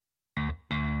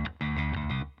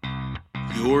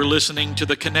You're listening to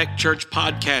the Connect Church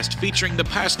podcast featuring the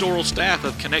pastoral staff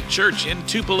of Connect Church in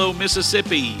Tupelo,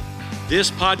 Mississippi. This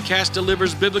podcast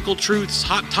delivers biblical truths,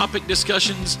 hot topic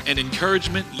discussions, and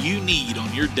encouragement you need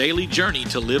on your daily journey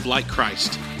to live like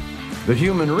Christ. The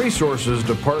Human Resources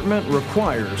Department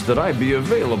requires that I be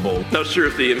available. Not sure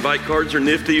if the invite cards are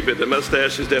nifty, but the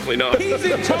mustache is definitely not. He's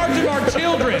in charge of our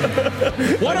children.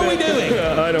 What are we doing?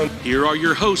 I don't. Here are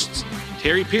your hosts,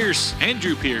 Terry Pierce,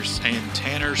 Andrew Pierce, and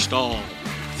Tanner Stahl.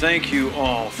 Thank you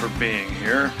all for being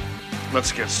here.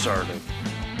 Let's get started.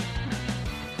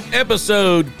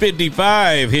 Episode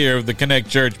 55 here of the Connect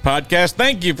Church podcast.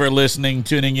 Thank you for listening,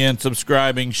 tuning in,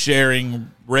 subscribing, sharing,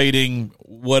 rating,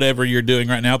 whatever you're doing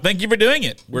right now. Thank you for doing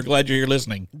it. We're glad you're here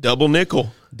listening. Double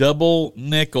nickel. Double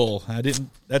nickel.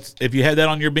 That's if you had that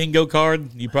on your bingo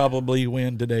card, you probably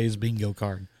win today's bingo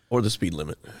card. Or the speed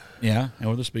limit. Yeah,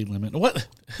 or the speed limit. What?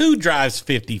 Who drives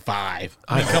 55?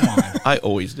 I mean, come on. I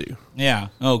always do. Yeah.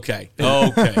 Okay.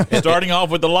 Starting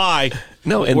off with the lie.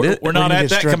 No, and we're not at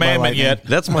that commandment yet.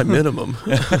 That's my minimum.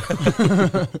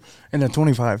 And then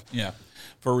 25. Yeah,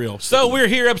 for real. So we're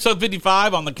here, episode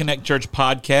 55 on the Connect Church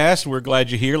podcast. We're glad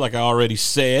you're here, like I already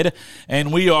said.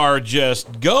 And we are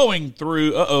just going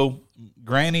through,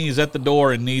 Granny is at the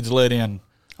door and needs let in.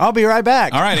 I'll be right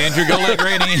back. All right, Andrew, go let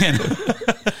Granny in.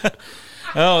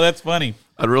 Oh, that's funny.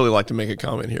 I'd really like to make a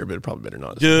comment here, but probably better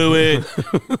not. Do it.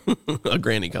 A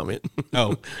granny comment.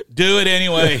 Oh, do it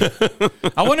anyway.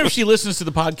 I wonder if she listens to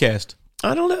the podcast.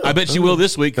 I don't know. I bet she will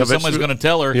this week because someone's going to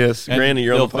tell her. Yes, Granny,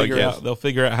 you're on the podcast. They'll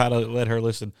figure out how to let her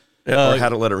listen. Or how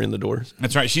to let her in the doors.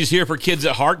 That's right. She's here for Kids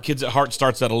at Heart. Kids at Heart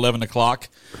starts at 11 o'clock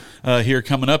here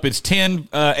coming up. It's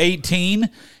 10:18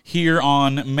 here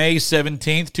on May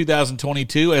 17th,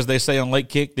 2022, as they say on Lake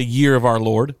Kick, the year of our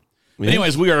Lord. But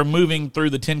anyways, we are moving through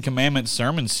the Ten Commandments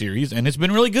sermon series, and it's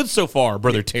been really good so far,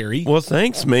 Brother Terry. Well,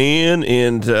 thanks, man.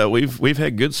 And we've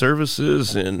had good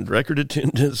services and record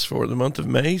attendance for the month of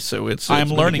May, so I'm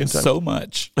learning so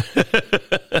much.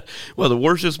 Well, the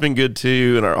worship's been good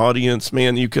too, and our audience,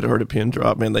 man, you could have heard a pin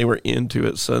drop, man. They were into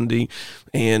it Sunday,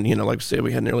 and like I said,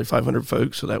 we had nearly 500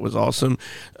 folks, so that was awesome.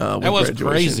 That was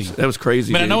crazy. That was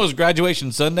crazy. I mean, I know it was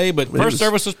graduation Sunday, but first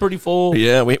service was pretty full.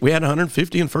 Yeah, we had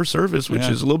 150 in first service, which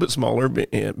is a little bit smaller. But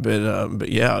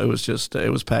yeah, it was just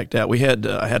it was packed out. We had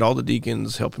I had all the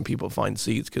deacons helping people find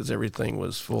seats because everything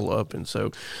was full up, and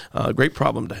so great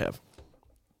problem to have.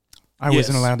 I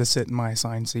wasn't allowed to sit in my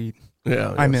assigned seat.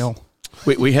 Yeah, I'm ill.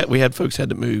 We had folks had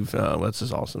to move. That's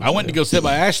just awesome. I went to go sit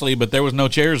by Ashley, but there was no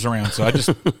chairs around, so I just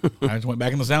went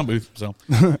back in the sound booth. So,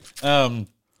 what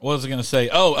was I going to say?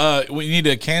 We need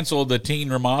to cancel the teen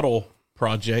remodel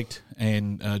project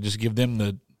and just give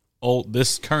them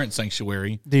this current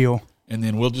sanctuary deal, and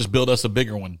then we'll just build us a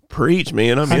bigger one. Preach,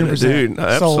 man! I'm in it, dude.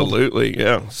 Absolutely,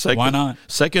 yeah. Why not?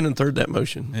 Second and third that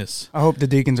motion. Yes. I hope the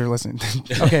deacons are listening.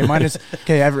 Okay,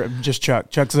 just Chuck.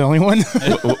 Chuck's the only one.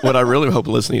 What I really hope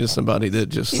listening to somebody that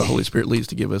just the Holy Spirit leads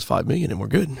to give us $5 million and we're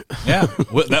good. Yeah,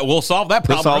 we'll solve that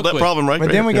problem. We'll solve that problem right.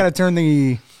 But then we got to turn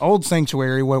the old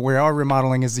sanctuary, what we are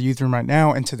remodeling is the youth room right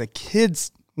now, into the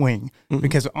kids' wing,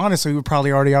 because honestly, we've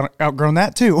probably already outgrown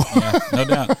that too. Yeah, no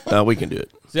doubt. We can do it.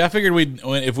 See, I figured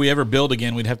if we ever build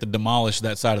again, we'd have to demolish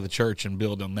that side of the church and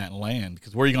build on that land,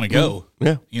 because where are you going to go?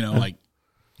 Yeah.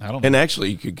 I don't know. And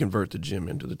actually, you could convert the gym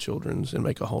into the children's and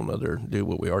make a whole nother, do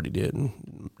what we already did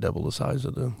and double the size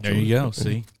of the. There you go.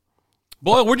 See?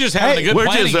 Boy, we're just having a good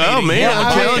planning meeting. Oh, man,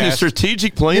 I'm telling you,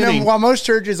 strategic planning. While most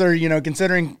churches are,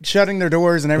 considering shutting their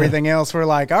doors and everything else, we're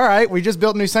like, all right, we just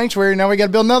built a new sanctuary, now we got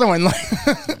to build another one.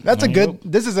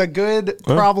 This is a good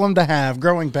problem to have,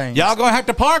 growing pains. Y'all going to have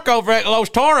to park over at Los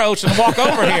Toros and walk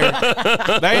over here.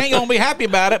 They ain't going to be happy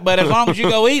about it, but as long as you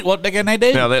go eat, what can they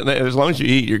do? Now, as long as you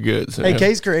eat, you're good. So, hey,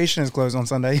 K's Creation is closed on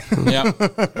Sunday. Yeah.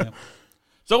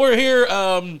 So we're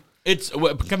here. It's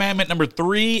commandment number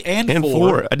 3 and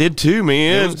 4. I did too,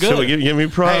 man. It was good. So give me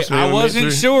props. Hey, I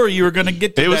wasn't sure you were going to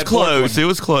get to that. It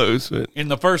was close. But in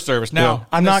the first service. Now,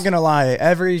 I'm not going to lie.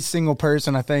 Every single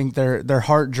person, I think their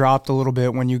heart dropped a little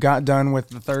bit when you got done with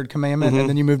the third commandment, and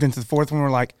then you moved into the fourth one. We're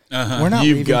like, we're not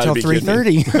leaving until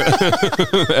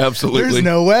 3:30. Absolutely. There's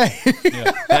no way.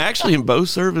 Actually, in both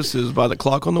services, by the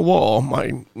clock on the wall,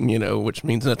 which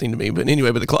means nothing to me, but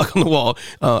anyway, the clock on the wall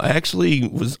actually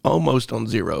was almost on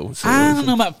 0. So I don't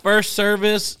know about first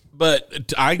service,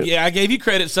 but I gave you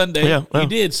credit Sunday. Yeah, you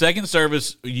did. Second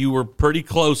service, you were pretty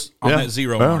close on that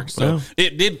 0 mark. So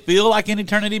it did feel like an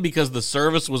eternity because the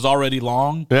service was already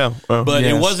long. Yeah. But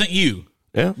it wasn't you.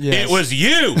 Yeah. Yes. It was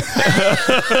you.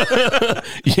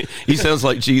 He sounds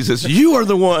like Jesus. You are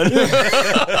the one.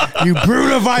 You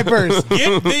brood of vipers.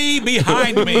 Get thee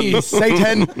behind me,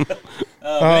 Satan.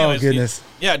 Anyways, goodness.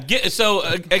 Yeah.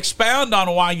 Expound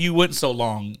on why you went so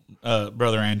long,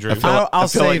 Brother Andrew. I'll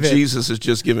feel save like it. Jesus has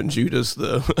just given Judas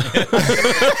the.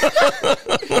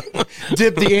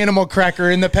 Dip the animal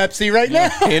cracker in the Pepsi right now.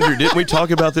 Andrew, didn't we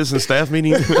talk about this in staff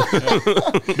meeting?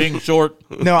 Being short.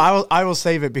 No, I will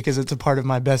save it because it's a part of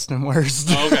my best and worst.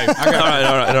 Oh, okay. I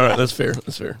got All right. That's fair.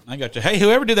 I got you. Hey,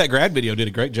 whoever did that grad video did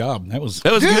a great job. That was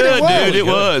Dude, it was. dude. It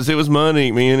was. It was money,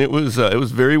 man. It was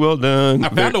very well done. I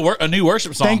found a new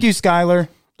worship song. Thank you, Skylar.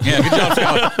 Yeah, good job,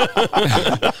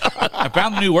 Skylar. I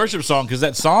found a new worship song because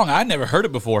that song, I'd never heard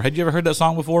it before. Had you ever heard that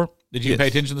song before? Did you pay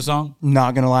attention to the song?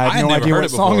 Not gonna lie, I I have no never idea heard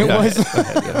what it song it before.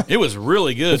 was. It was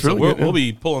really good. It's really so good, we'll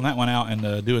be pulling that one out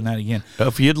and doing that again.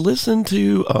 If you had listened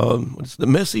to what's the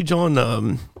message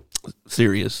on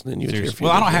Sirius, then you'd hear.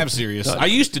 Well, I don't have Sirius. I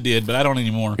used to did, but I don't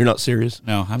anymore. You're not serious?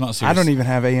 No, I'm not serious. I don't even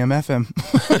have AM FM.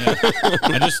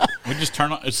 We just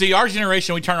turn on. See, our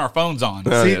generation, we turn our phones on.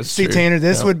 See, Tanner,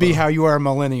 this would be how you are a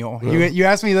millennial. You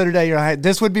asked me the other day, you're like,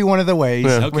 this would be one of the ways.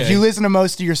 Okay. If you listen to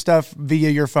most of your stuff via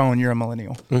your phone, you're a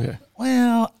millennial. Okay.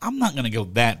 Well, I'm not going to go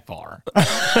that far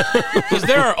because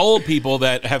there are old people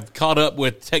that have caught up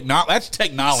with technology. That's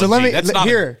technology. So let me That's not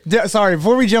sorry,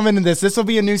 before we jump into this will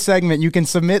be a new segment. You can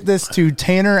submit this to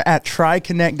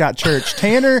Tanner@triconnect.church.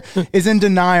 Tanner is in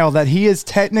denial that he is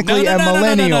technically a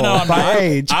millennial by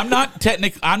age. I'm not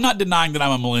denying that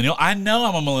I'm a millennial. I know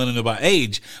I'm a millennial by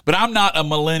age, but I'm not a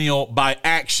millennial by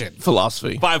action.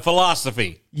 Philosophy. By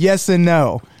philosophy. Yes and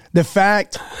no. The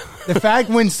fact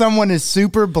when someone is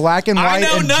super black and white I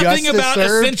know and nothing just about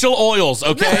served, essential oils,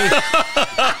 okay?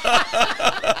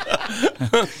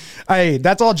 Hey,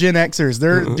 that's all Gen Xers.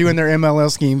 They're doing their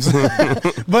MLL schemes.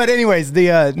 But anyways,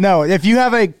 no, if you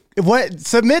have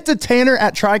submit to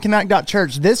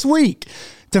Tanner@triconnect.church this week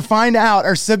to find out,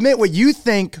 or submit what you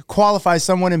think qualifies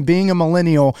someone in being a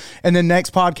millennial. And the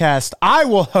next podcast I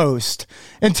will host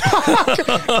and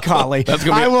talk. Golly, that's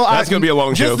gonna be a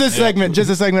long show. Just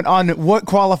a segment on what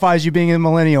qualifies you being a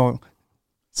millennial.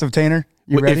 So Tanner,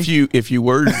 you ready? If you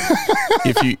word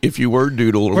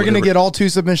doodle, or we're gonna get all 2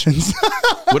 submissions.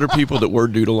 What are people that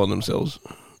word doodle on themselves?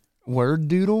 Word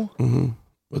doodle? Mm-hmm.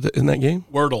 In that game?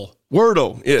 Wordle.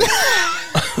 Yes.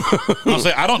 I'll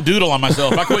say I don't doodle on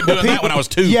myself. I quit doing that when I was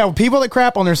 2. Yeah, people that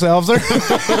crap on themselves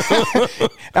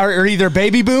are either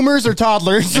baby boomers or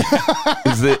toddlers. Is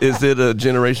it a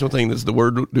generational thing? That's the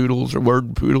word doodles or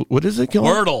word poodle? What is it called?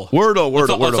 Wordle.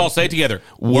 Let's all say it together.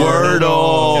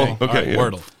 Wordle. Okay,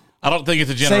 right, Wordle. I don't think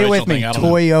it's a generational Say it with me. thing. I don't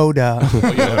Toyota.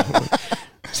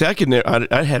 See,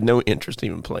 I had no interest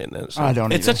even playing that. So. I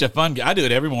don't. It's such a fun game. I do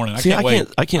it every morning. I See, can't wait.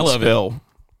 I can't love spell.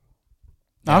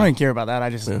 I don't even care about that. I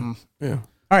just. Yeah.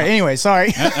 All right. Anyway,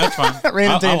 sorry. That's fine.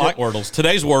 I like Wordles.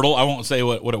 Today's Wordle, I won't say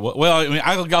what it was. Well, I mean,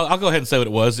 I'll go ahead and say what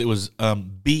it was. It was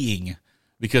being,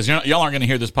 because y'all aren't going to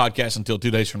hear this podcast until 2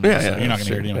 days from now. So you're not going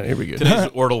to hear it anyway. Here we go. Today's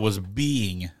Wordle was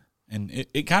being, and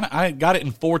it kind of, I got it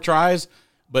in 4 tries,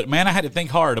 but man, I had to think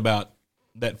hard about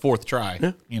that 4th try.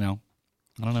 Yeah.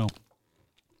 I don't know.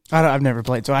 I've never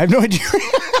played, so I have no idea.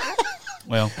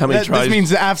 Well, how many tries? This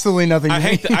means absolutely nothing. I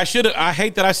hate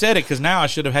that I said it, because now I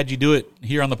should have had you do it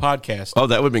here on the podcast. Oh,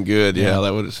 that would have been good. Yeah,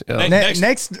 that would have.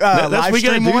 Next live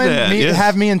stream one,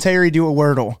 have me and Terry do a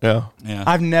Wordle. Yeah.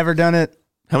 I've never done it.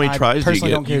 How many tries do you get?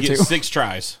 Don't care You get to. 6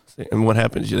 tries. And what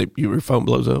happens? Your phone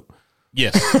blows up?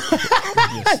 Yes.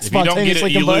 If you don't get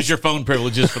it, you lose your phone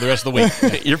privileges for the rest of the week.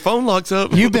 Your phone locks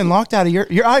up. You've been locked out of your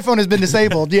iPhone has been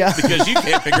disabled. Yeah. Because you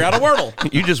can't figure out a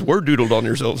Wordle. You just word doodled on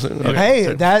yourself.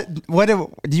 Hey,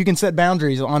 you can set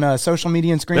boundaries on social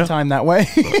media and screen time that way.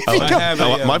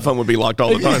 My phone would be locked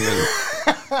all the time.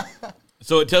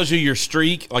 So it tells you your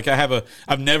streak. Like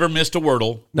I've never missed a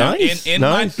Wordle. Nice.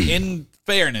 Now, in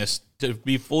fairness, to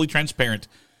be fully transparent,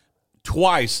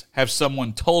 twice have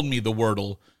someone told me the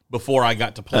Wordle before I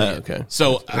got to play it. Okay.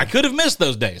 So I could have missed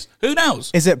those days. Who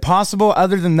knows? Is it possible,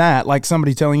 other than that, like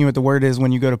somebody telling you what the word is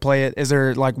when you go to play it, is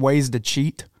there like ways to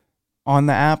cheat on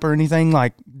the app or anything?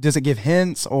 Like, does it give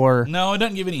hints or? No, it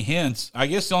doesn't give any hints. I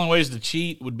guess the only ways to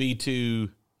cheat would be to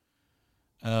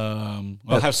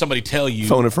have somebody tell you.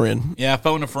 Phone a friend. Yeah,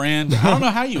 phone a friend. I don't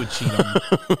know how you would cheat on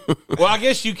it. Well, I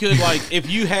guess you could, like, if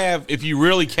you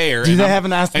really care. Do they have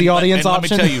an Ask the Audience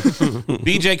option? Let me tell you,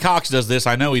 BJ Cox does this.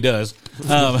 I know he does.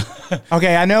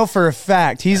 Okay, I know for a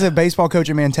fact he's a baseball coach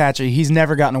at Mantachi. He's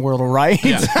never gotten a Wordle right.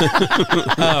 Yeah.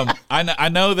 I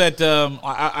know that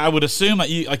I would assume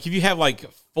that if you have like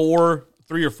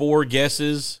 3 or 4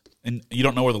 guesses and you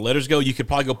don't know where the letters go, you could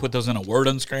probably go put those in a word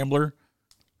unscrambler.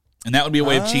 And that would be a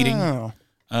way of cheating. I'm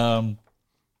going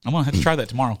to have to try that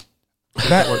tomorrow.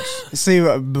 That works. See,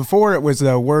 before it was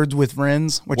Words with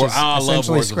Friends, which is I love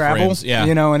essentially Words with Scrabble, Friends. Yeah.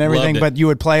 and everything. Loved it. But you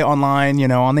would play online,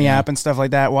 on the app and stuff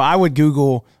like that. Well, I would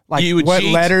Google You would what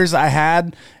cheat? letters I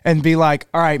had and be like,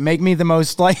 all right, make me the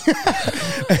most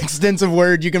extensive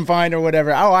word you can find or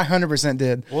whatever. Oh, I 100%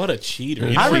 did. What a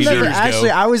cheater! I remember actually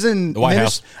I was in White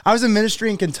House. I was in ministry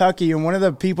in Kentucky, and one of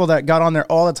the people that got on there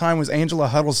all the time was Angela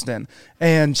Huddleston,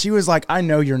 and she was like, "I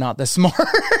know you're not this smart."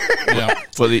 Yeah.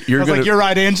 Well, I was like, "You're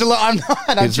right, Angela. I'm not."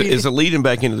 I'm cheating." it's a leading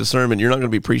back into the sermon. You're not going to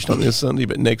be preached on this Sunday,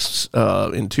 but next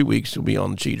in 2 weeks you'll be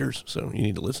on the cheaters. So you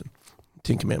need to listen.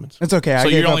 10 Commandments. It's okay. I So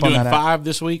gave you're only up on doing that 5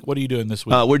 this week? What are you doing this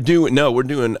week? We're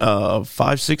doing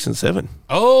 5, 6, and 7.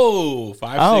 Oh,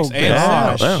 5, 6, and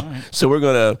gosh. 7. Wow. All right. So we're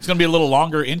gonna It's going to be a little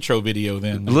longer intro video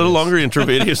then. a little longer intro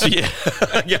video. So yeah,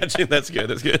 gotcha. That's good.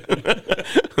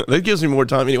 That gives me more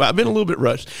time. Anyway, I've been a little bit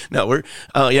rushed. No, we're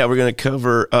going to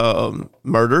cover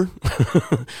murder,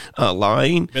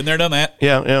 lying. Been there, done that.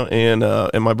 Yeah,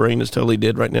 and my brain is totally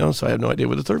dead right now, so I have no idea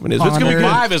what the third one is. But it's gonna be good.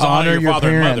 5 is honor your father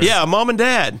and parents. mother. Yeah, mom and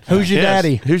dad. Who's your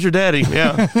daddy? Who's your daddy?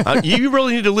 Yeah, you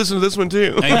really need to listen to this one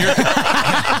too.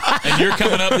 And you're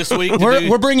coming up this week.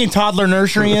 We're bringing toddler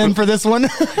nursery in for this one.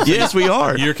 Yes, we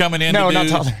are. You're coming in No, to not do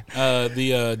toddler.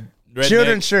 the redneck.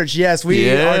 Children's Church. Yes, we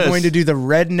Yes. are going to do the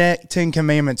Redneck 10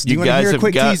 Commandments. Do you want to hear a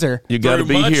quick teaser? You got to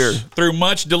Through be much- here. Through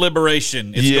much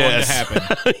deliberation, it's Yes. going to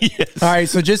happen. Yes. All right,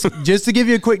 so just to give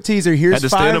you a quick teaser, I here's had to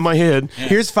stand 5. on my head.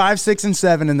 Here's 5, 6, and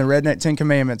 7 in the Redneck 10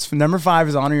 Commandments. Number 5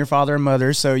 is honor your father and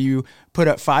mother. So you put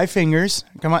up 5 fingers.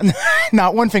 Come on,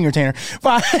 not one finger, Tanner.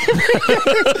 5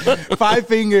 5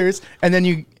 fingers, and then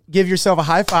you give yourself a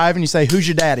high five and you say, "Who's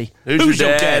your daddy?" Who's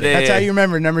your daddy? That's how you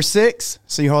remember. Number 6.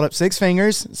 So you hold up 6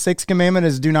 fingers. 6th commandment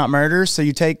is do not murder. So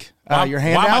you take your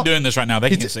hand Why out. am I doing this right now? They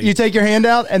can't see. You take your hand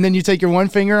out, and then you take your one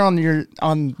finger on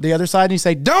the other side, and you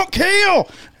say, "Don't kill,"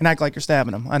 and act like you're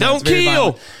stabbing them. I know, Don't it's very kill.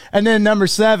 violent. And then number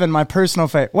 7, my personal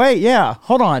favorite. Wait, yeah,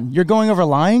 hold on. You're going over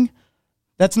lying?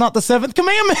 That's not the 7th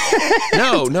commandment.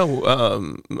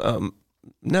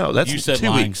 No, that's You said 2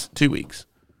 lying. weeks. 2 weeks.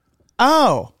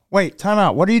 Oh, wait, time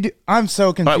out. What do you do? I'm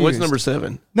so confused. All right, what's number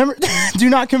 7? Do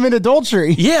not commit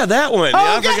adultery. Yeah, that one.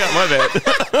 Yeah, okay. I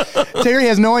forgot. My bad. Terry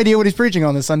has no idea what he's preaching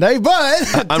on this Sunday,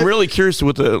 but I'm really curious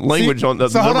what the language on the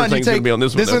number thing's going to be on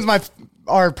this one. This one's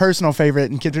our personal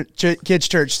favorite in kids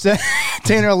church.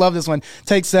 Tanner will love this one.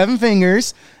 Take 7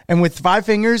 fingers, and with 5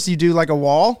 fingers, you do like a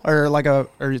wall or like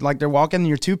they're walking.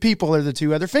 Your 2 people are the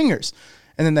 2 other fingers,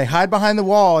 and then they hide behind the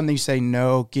wall, and you say,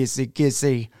 "No, kissy,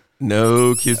 kissy."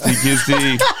 No, kissy,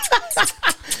 kissy.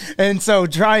 And so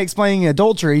try explaining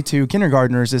adultery to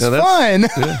kindergartners is Yeah, fun.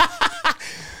 Yeah.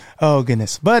 Oh,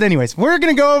 goodness. But anyways, we're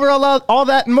going to go over all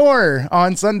that and more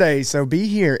on Sunday. So be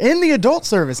here in the adult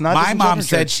service. Not just My in mom children's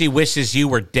said church. she wishes you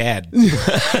were dead.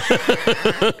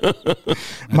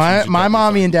 My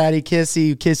mommy and daddy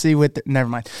kissy with never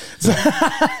mind. So,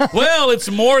 Well, it's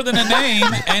more than a name,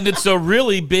 and it's a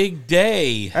really big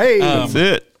day. Hey. That's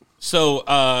it. So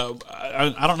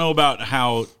I don't know about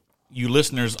how you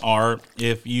listeners are,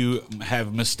 if you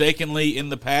have mistakenly in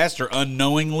the past or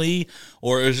unknowingly,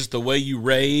 or is just the way you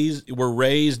were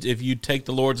raised, if you take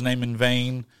the Lord's name in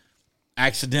vain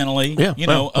accidentally, Yeah.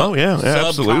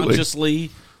 Absolutely.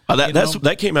 subconsciously.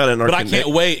 That came out in our But I can't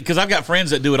wait, because I've got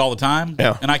friends that do it all the time,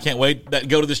 Yeah. and I can't wait that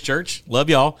go to this church. Love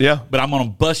y'all. Yeah. But I'm going to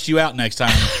bust you out next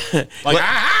time.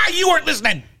 You weren't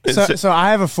listening. so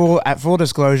I have a full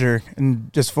disclosure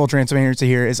and just full transparency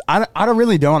here is I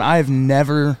really don't. I have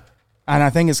never, and I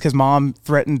think it's because Mom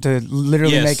threatened to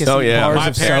literally Yes. make us Oh, eat yeah. bars My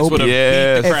of parents soap. would have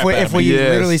beat the crap out If of we me. Yes,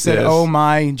 literally said, yes. "Oh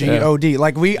my G-O-D,"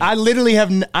 like I literally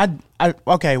have,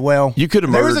 okay, well, You could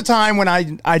have There was a murdered- time when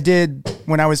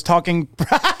when I was talking,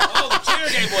 Oh, the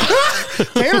chair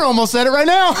gave way. Tanner almost said it right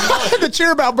now. The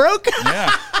chair about broke.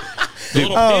 Yeah. The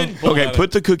little pin pulled Okay, out of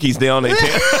put the cookies down.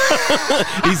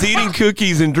 He's eating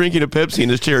cookies and drinking a Pepsi,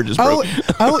 and his chair just broke.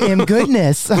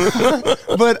 Goodness.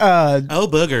 But Oh,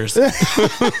 boogers.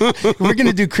 we're going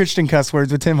to do Christian cuss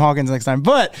words with Tim Hawkins next time.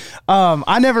 But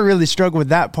I never really struggled with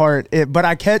that part. But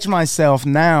I catch myself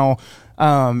now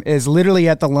is literally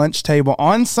at the lunch table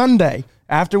on Sunday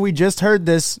after we just heard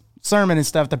this sermon and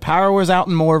stuff. The power was out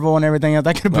in Moorville and everything.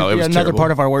 That could Oh, it be was another terrible.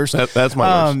 part of our worst. That's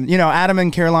my worst. Adam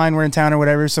and Caroline were in town or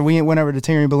whatever, so we went over to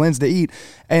Terry and Belin's to eat.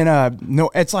 And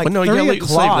it's like But no, 3 you o'clock.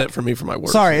 save that for me for my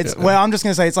worst. Sorry, it's Yeah. I'm just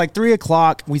gonna say it's like 3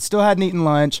 o'clock. We still hadn't eaten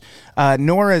lunch.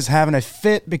 Nora's having a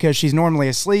fit because she's normally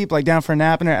asleep, like down for a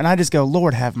nap, and I just go,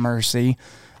 "Lord have mercy,"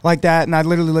 like that. And I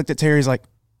literally looked at Terry's like,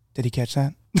 "Did he catch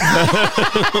that?"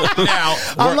 Now,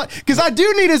 I'm like, because I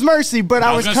do need his mercy, but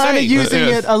I was gonna kind say, of using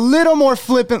it a little more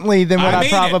flippantly than what I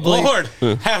probably. Lord,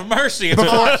 have mercy.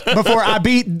 Before I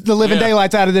beat the living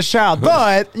daylights out of this child.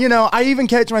 But, I even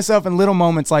catch myself in little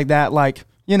moments like that, like,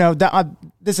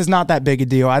 this is not that big a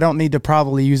deal. I don't need to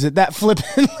probably use it that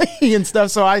flippantly and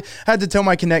stuff. So I had to tell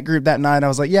my Connect group that night. I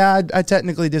was like, yeah, I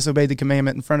technically disobeyed the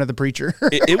commandment in front of the preacher.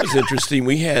 It was interesting.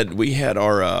 We had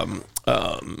our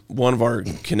one of our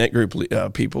Connect group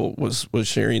people was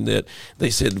sharing that they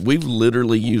said we've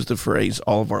literally used the phrase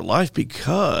all of our life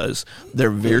because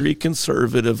they're very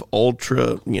conservative,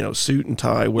 ultra, suit and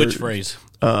tie. Which phrase?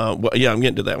 I'm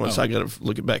getting to that one, so I got to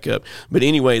look it back up. But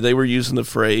anyway, they were using the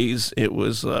phrase, it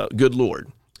was good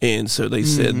Lord. And so they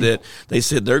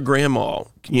said their grandma,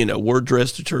 wore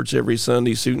dressed to church every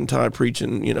Sunday, suit and tie,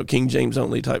 preaching, King James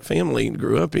only type family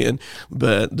grew up in.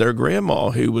 But their grandma,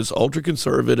 who was ultra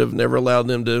conservative, never allowed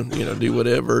them to, do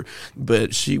whatever.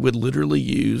 But she would literally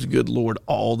use good Lord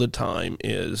all the time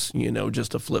as,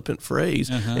 just a flippant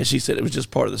phrase. And she said it was just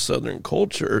part of the Southern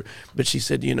culture. But she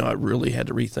said, I really had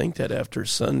to rethink that after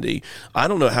Sunday. I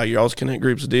don't know how y'all's Connect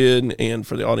groups did and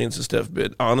for the audience and stuff.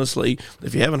 But honestly,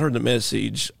 if you haven't heard the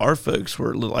message, our folks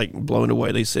were like blown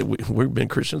away. They said, we've been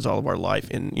Christians all of our life.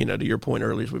 And, to your point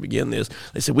earlier as we begin this,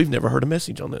 they said, we've never heard a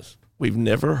message on this. We've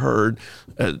never heard,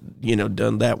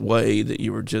 done that way that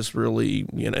you were just really,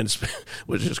 and it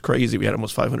was just crazy. We had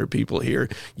almost 500 people here.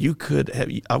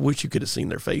 I wish you could have seen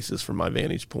their faces from my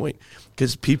vantage point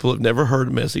because people have never heard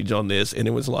a message on this. And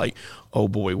it was like, oh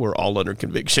boy, we're all under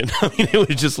conviction. I mean, it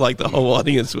was just like the whole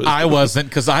audience was. I wasn't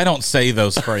because I don't say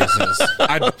those phrases.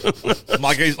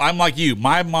 I'm like you.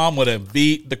 My mom would have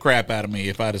beat the crap out of me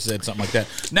if I'd have said something like that.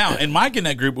 Now, in my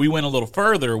Connect group, we went a little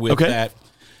further with that.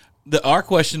 Our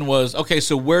question was, okay,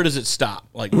 so where does it stop?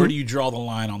 Like, where do you draw the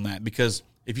line on that? Because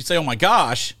if you say, oh my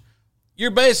gosh, you're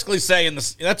basically saying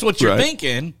that's what you're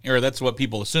thinking, or that's what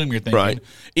people assume you're thinking. Right.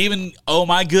 Even, oh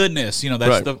my goodness,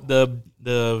 that's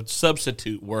the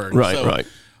substitute word. Right.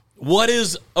 What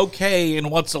is okay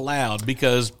and what's allowed?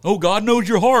 Because, God knows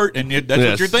your heart, and that's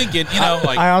what you're thinking.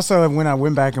 I also, when I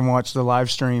went back and watched the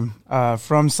live stream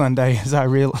from Sunday, as I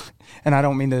realized, and I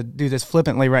don't mean to do this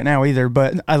flippantly right now either,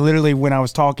 but I literally, when I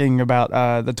was talking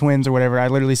about the twins or whatever, I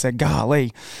literally said,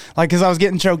 golly, like, because I was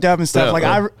getting choked up and stuff.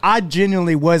 I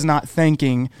genuinely was not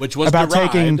thinking about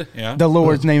taking the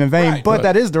Lord's name in vain, but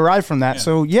that is derived from that. Yeah.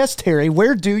 So, yes, Terry,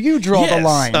 where do you draw the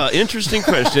line? Interesting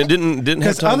question. Didn't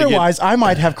have time otherwise, I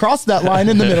might have crossed that line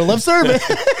in the middle of service.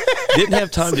 Didn't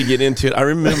have time to get into it. I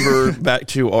remember back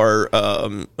to our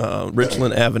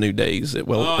Richland Avenue days. There you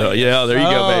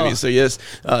go, baby. So, yes,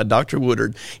 Dr.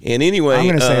 Woodard. And anyway, I'm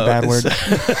going to say a bad word.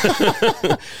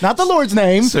 Not the Lord's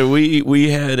name. So we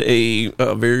had a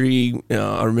very,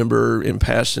 I remember,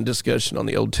 impassioned discussion on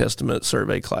the Old Testament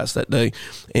survey class that day.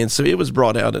 And so it was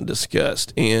brought out and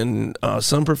discussed. And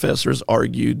some professors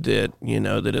argued that,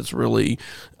 that it's really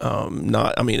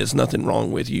it's nothing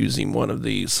wrong with using one of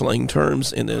the slang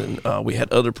terms. And then we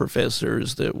had other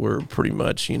professors that were pretty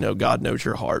much, God knows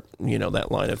your heart,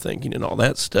 that line of thinking and all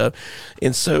that stuff.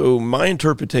 And so my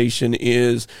interpretation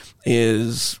is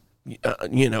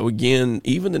again,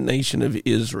 even the nation of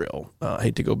Israel, I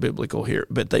hate to go biblical here,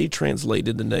 but they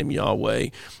translated the name Yahweh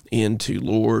into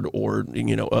Lord or,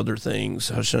 other things.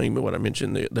 Hashem, what I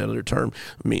mentioned, the other term,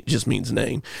 just means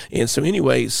name. And so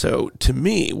anyway, to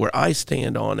me, where I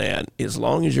stand on that, as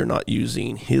long as you're not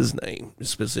using his name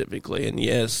specifically, and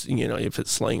yes, if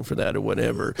it's slang for that or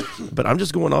whatever, but I'm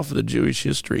just going off of the Jewish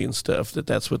history and stuff,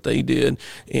 that's what they did.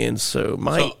 And so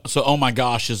So oh my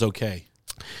gosh is okay.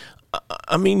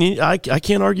 I mean, I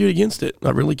can't argue against it. I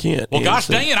really can't. Well, gosh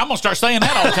dang it, I'm going to start saying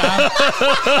that all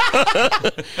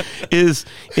the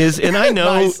time. And I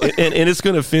know, nice. and it's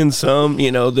going to offend some,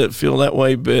 that feel that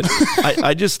way, but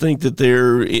I just think that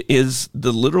there is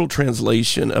the literal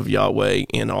translation of Yahweh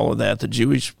and all of that. The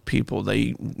Jewish people,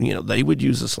 they would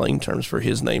use the slang terms for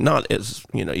his name, not as,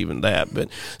 even that. But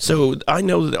so I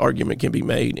know that the argument can be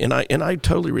made, and I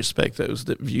totally respect those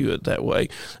that view it that way.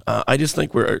 I just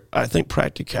think I think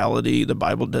practicality, the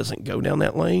Bible doesn't go down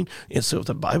that lane. And so if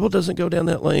the Bible doesn't go down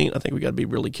that lane, I think we got to be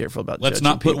really careful about Let's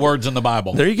not put words in the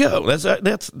Bible. There you go.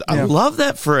 I love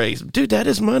that phrase. Dude, that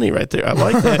is money right there. I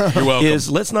like that. You're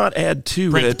welcome. Let's not add to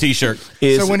Print it. the T-shirt.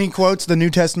 So when he quotes the New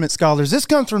Testament scholars, this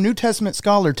comes from New Testament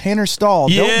scholar Tanner Stahl.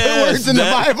 Don't put words in the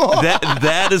Bible.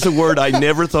 that is a word I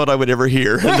never thought I would ever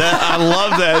hear. I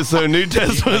love that. So New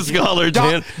Testament scholar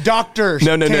Dr.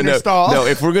 No. Tanner Stahl. No,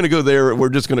 if we're going to go there, we're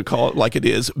just going to call it like it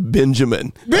is,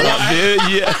 Benjamin.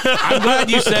 I'm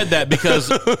glad you said that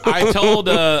because I told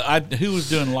who was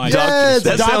doing live. Yes,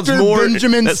 That sounds Dr. more.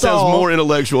 Benjamin That Stahl. sounds more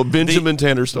intellectual. Benjamin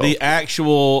Tanner Stahl. The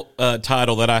actual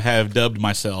title that I have dubbed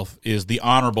myself is the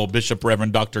Honorable Bishop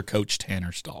Reverend Dr. Coach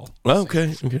Tanner Stahl.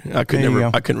 Okay. I There you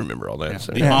go. couldn't remember all that.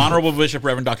 So. The Honorable Bishop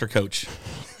Reverend Dr. Coach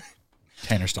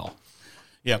Tanner Stahl.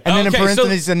 Yeah. And then in Okay, so-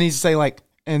 parentheses, it needs to say like,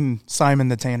 and Simon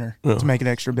the Tanner to make it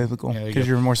extra biblical you because go.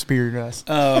 you're more superior to us.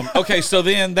 Okay, so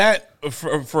then that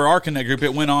for our Connect group,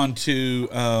 it went on to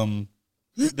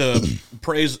the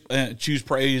praise, choose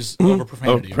praise over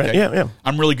profanity. Okay? Yeah.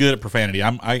 I'm really good at profanity.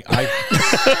 I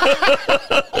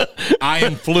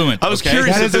am fluent. I was okay?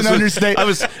 curious. That if is an this was-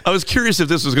 understatement. I was curious if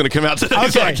this was going to come out today.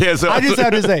 Okay, Podcast. I just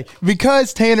have to say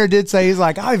because Tanner did say he's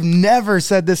like I've never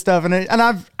said this stuff and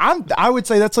I would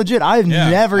say that's legit. I've Yeah,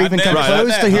 never I've even never come said close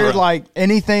that. to hear Right. like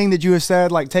anything that you have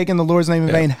said like taking the Lord's name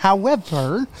in vain.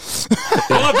 However,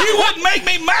 Well, if you wouldn't make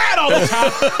me mad all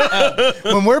the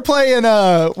time. when we're playing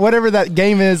whatever that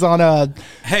game is on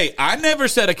Hey, I never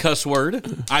said a cuss word.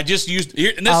 I just used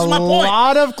here, and this a is my point.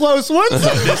 lot of close ones.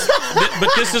 But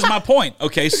this is my point.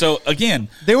 Okay, so again,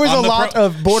 There was on a the lot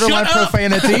of borderline Shut up!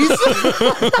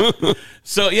 profanities.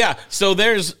 So yeah, so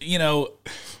there's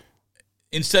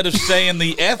instead of saying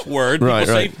the F word, people Right,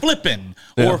 say right. flipping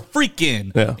Yeah. or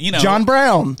freaking. Yeah. John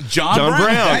Brown. John John Brown.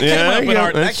 Brown. That came, Yeah, up, in yeah,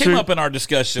 our, that that's came true. up in our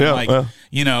discussion. Yeah, like, well.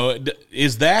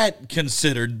 is that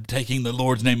considered taking the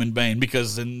Lord's name in vain?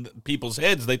 Because in people's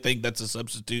heads, they think that's a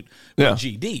substitute for Yeah.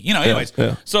 GD. Anyways.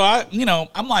 yeah. So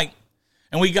I'm like,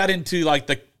 and we got into like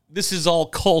this is all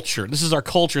culture. This is our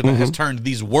culture that has turned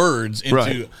these words into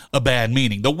Right. a bad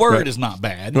meaning. The word Right. is not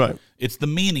bad. Right. It's the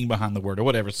meaning behind the word or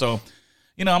whatever. So,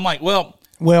 I'm like, well,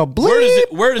 Well,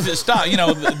 bleep. where does it stop?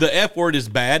 The F word is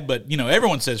bad, but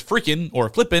everyone says freaking or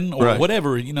flipping or Right.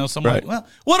 whatever. So I'm Right. like, well,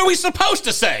 what are we supposed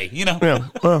to say? Yeah.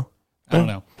 Well, I don't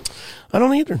know. I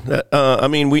don't either. I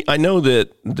mean, I know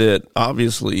that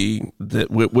obviously that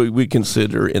we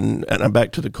consider, and I'm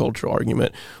back to the cultural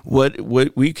argument. What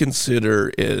we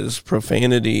consider is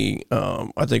profanity,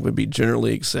 I think would be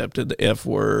generally accepted. The F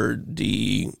word,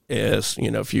 D, S,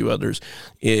 a few others.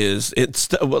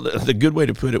 The good way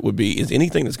to put it would be is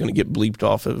anything that's going to get bleeped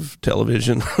off of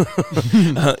television,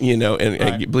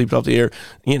 and get bleeped off the air.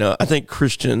 I think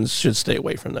Christians should stay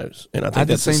away from those. And I think At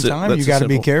the that's same time, you got to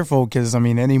be careful because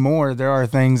anymore there are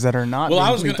things that are not Well, I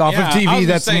being was bleeped gonna- off yeah, of I was TV gonna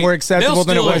that's say, more acceptable they'll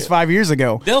than it still- was 5 years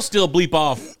ago. They'll still bleep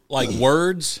off like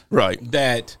words Right.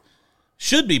 that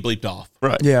should be bleeped off.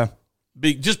 Right. Yeah.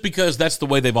 Just because that's the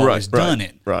way they've always Right, done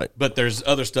it. right. But there's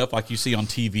other stuff like you see on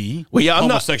TV. Well, yeah, I'm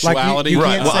not- homosexuality. like you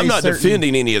Right. can't Well, say I'm not certain-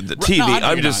 defending any of the TV. No, I know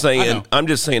I'm you're just not. I saying. know. I'm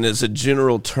just saying, as a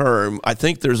general term, I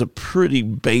think there's a pretty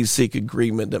basic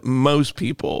agreement that most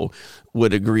people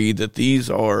would agree that these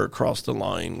are across the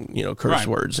line, curse Right.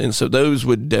 words, and so those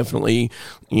would definitely,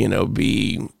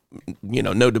 be.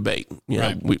 No debate.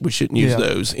 Right. We shouldn't use Yeah.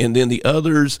 those. And then the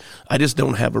others, I just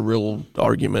don't have a real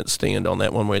argument stand on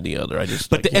that one way or the other.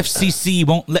 But the FCC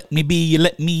won't let me be.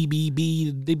 Let me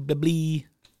be.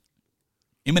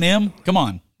 Eminem, come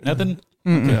on, nothing.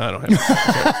 Yeah, I don't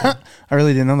have. I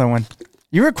really didn't know that one.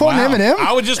 You were quoting Wow. Eminem?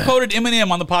 I was just quoted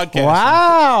Eminem on the podcast.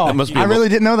 Wow. That must be I a really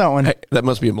didn't know that one. Hey, that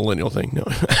must be a millennial thing. No.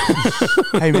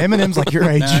 Hey, Eminem's like your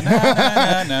age.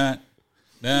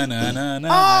 Na, na, na, na,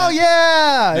 Oh,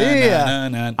 yeah. Yeah. na,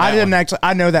 na, na. I That didn't one. actually,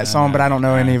 I know that song, but I don't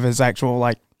know any of his actual,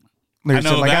 like, I lyrics.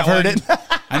 know Like, that I've heard one.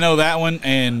 it. I know that one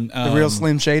and The real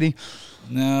Slim Shady.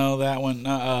 No, that one.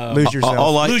 Lose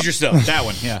yourself. Lose yourself. That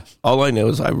one. Yeah. All I know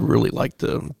is I really like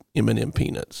the M&M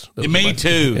peanuts. Those are Me my-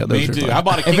 too. yeah, those Me are too. fun. I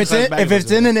bought a if it's king-size in, bag if of it's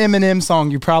those. in an Eminem song,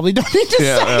 you probably don't need to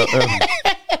say.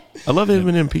 I love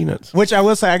M&M peanuts. Which I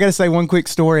will say, I got to say one quick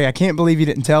story. I can't believe you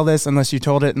didn't tell this unless you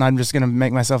told it, and I'm just going to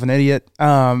make myself an idiot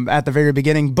at the very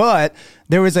beginning. But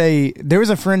there was a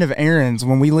friend of Aaron's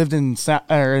when we lived in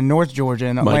North Georgia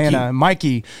in Atlanta,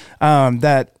 Mikey,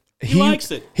 that he likes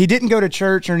it. He didn't go to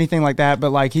church or anything like that,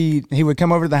 but like he would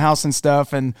come over to the house and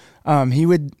stuff, and he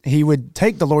would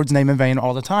take the Lord's name in vain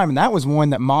all the time, and that was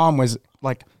one that Mom was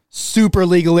like super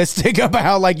legalistic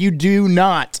about, like, you do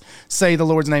not say the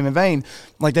Lord's name in vain.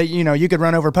 Like that, you could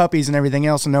run over puppies and everything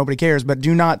else and nobody cares, but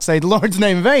do not say the Lord's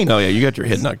name in vain. Oh, yeah, you got your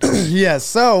head knocked off. Yes.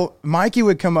 So Mikey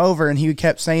would come over and he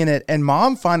kept saying it, and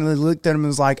Mom finally looked at him and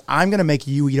was like, I'm going to make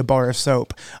you eat a bar of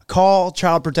soap. Call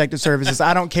Child Protective Services.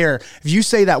 I don't care. If you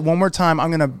say that one more time,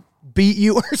 I'm going to beat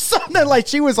you or something. Like,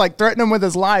 she was like threatening him with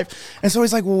his life. And so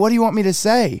he's like, well, what do you want me to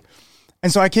say?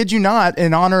 And so I kid you not,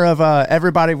 in honor of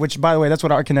everybody, which, by the way, that's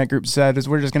what our Connect group said, is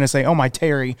we're just going to say, oh, my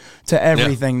Terry, to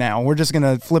everything now. We're just going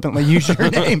to flippantly use your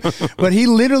name. But he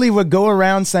literally would go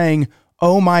around saying,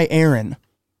 oh, my Aaron.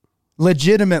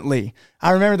 Legitimately.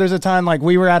 I remember there's a time like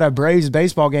we were at a Braves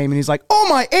baseball game and he's like, "Oh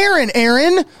my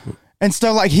Aaron." And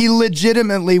stuff like he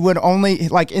legitimately would only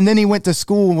like, and then he went to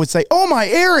school and would say, "Oh my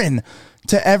Aaron"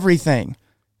 to everything.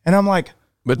 And I'm like,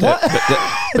 but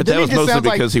that was mostly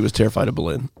because he was terrified of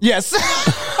Belen. Yes.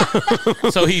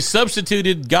 So he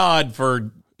substituted God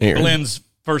for Aaron. Belen's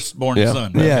firstborn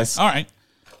son. Yes. All right.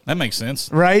 That makes sense.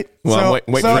 Right? Well,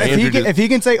 so if he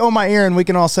can say, "Oh my Aaron," we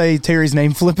can all say Terry's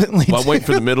name flippantly. Well, I'm waiting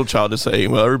for the middle child to say,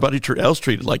 "Well, everybody else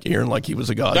treated like Aaron like he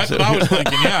was a god." That's what I was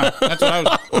thinking, yeah. That's what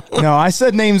I was. No, I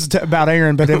said names about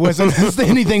Aaron, but it wasn't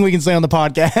anything we can say on the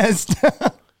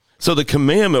podcast. So the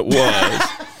commandment was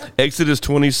Exodus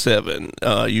 27.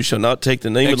 You shall not take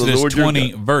the name of the Lord 20,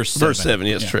 your God. verse 7. Verse 7,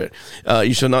 yes, correct.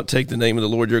 You shall not take the name of the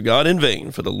Lord your God in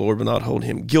vain, for the Lord will not hold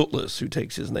him guiltless who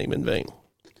takes his name in vain.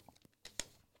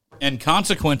 And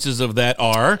consequences of that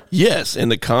are? Yes,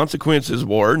 and the consequences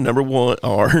were, number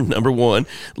one,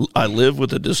 I live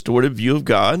with a distorted view of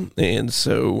God, and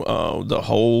so the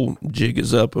whole jig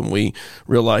is up when we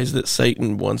realize that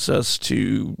Satan wants us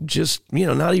to just,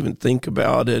 not even think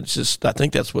about it. It's just, I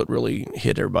think that's what really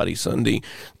hit everybody Sunday,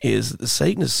 is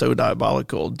Satan is so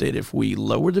diabolical that if we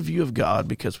lower the view of God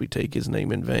because we take his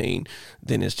name in vain,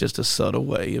 then it's just a subtle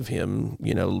way of him,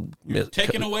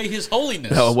 Taking away his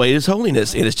holiness. Away his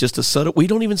holiness, and it's just a subtle, we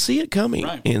don't even see it coming.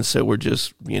 Right. And so we're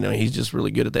just, he's just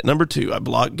really good at that. Number 2, I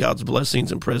block God's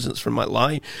blessings and presence from my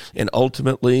life. And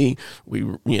ultimately,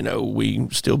 we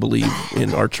still believe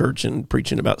in our church and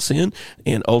preaching about sin.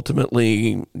 And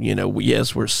ultimately,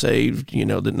 yes, we're saved,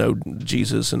 that know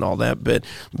Jesus and all that, but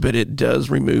it does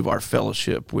remove our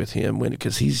fellowship with him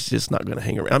because he's just not going to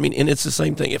hang around. I mean, and it's the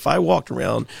same thing. If I walked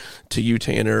around to you,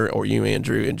 Tanner, or you,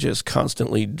 Andrew, and just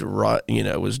constantly,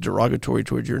 was derogatory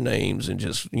towards your names and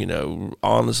just,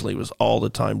 honestly was all the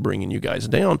time bringing you guys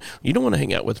down, you don't want to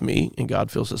hang out with me, and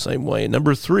God feels the same way. And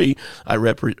number 3, I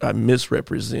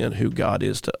misrepresent who God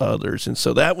is to others. And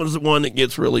so that was the one that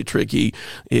gets really tricky,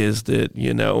 is that,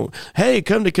 hey,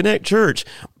 come to Connect Church,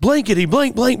 blankety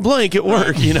blank blank blank at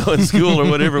work, in school or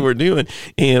whatever we're doing,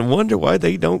 and wonder why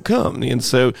they don't come. And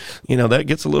so, that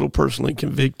gets a little personally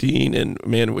convicting, and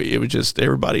man, it was just,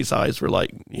 everybody's eyes were like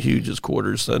huge as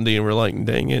quarters Sunday, and we're like,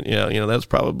 dang it, that's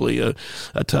probably a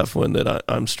tough one that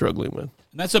I'm struggling with.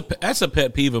 And that's a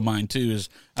pet peeve of mine too. Is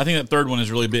I think that third one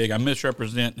is really big. I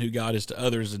misrepresent who God is to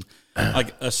others, and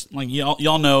like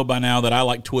y'all know by now that I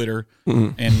like Twitter,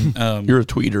 and you're a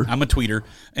tweeter. I'm a tweeter,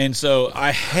 and so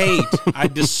I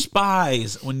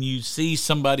despise when you see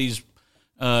somebody's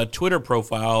Twitter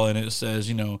profile and it says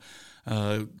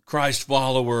Christ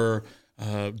follower.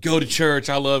 Go to church.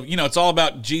 I love, it's all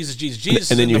about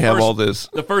Jesus. And then you have all this.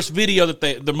 The first video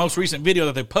the most recent video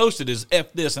that they posted is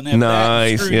F this and F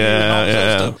nice. that.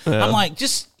 And yeah. I'm like,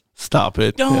 just stop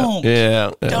it. Don't. Yeah.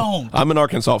 Don't. I'm an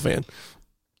Arkansas fan.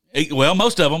 Well,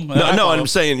 most of them. No, I'm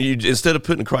saying you instead of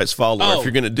putting Christ follower, if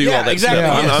you're going to do all that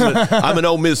stuff, I'm an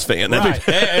Ole Miss fan. Right.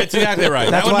 That's exactly right.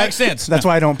 That would make sense. That's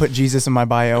why I don't put Jesus in my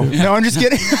bio. No, I'm just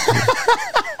kidding.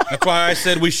 That's why I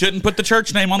said we shouldn't put the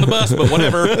church name on the bus, but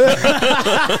whatever.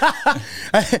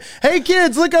 Hey,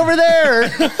 kids, look over there.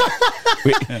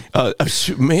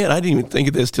 Man, I didn't even think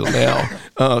of this till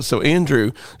now. So,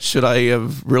 Andrew, should I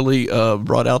have really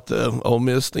brought out the Ole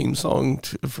Miss theme song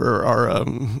for our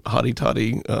hottie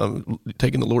toddy,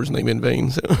 taking the Lord's name in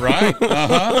vain? So. Right?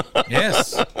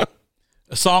 Yes.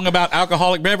 A song about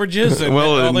alcoholic beverages and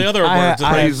all the other words.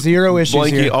 I have zero issues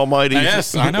Blanky here. Almighty.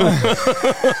 Yes, I know.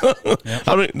 Yep.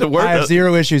 I have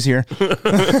zero issues here.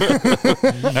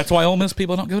 That's why Ole Miss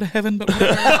people don't go to heaven. But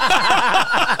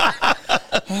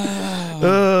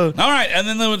all right, and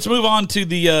then let's move on to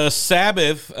the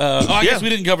Sabbath. I guess we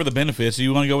didn't cover the benefits. Do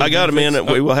you want to go with I got it, man.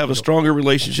 We will have a cool. stronger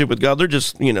relationship with God. They're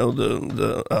just,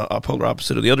 the polar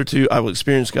opposite of the other two. I will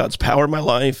experience God's power in my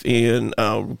life. And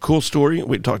cool story.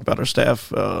 We talked about our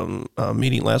staff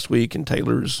meeting last week and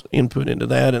Taylor's input into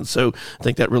that. And so I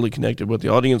think that really connected with the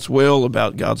audience well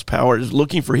about God's power, is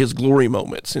looking for his glory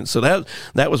moments. And so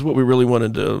that was what we really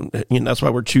wanted to, that's why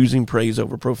we're choosing praise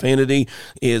over profanity,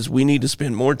 is we need to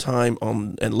spend more time on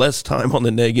and less time on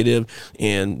the negative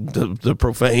and the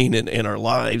profane in our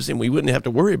lives, and we wouldn't have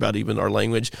to worry about even our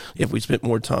language if we spent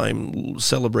more time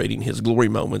celebrating his glory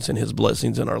moments and his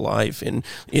blessings in our life. And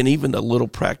even the little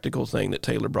practical thing that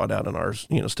Taylor brought out in our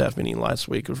staff meeting last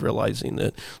week was realizing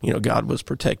that God was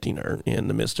protecting her in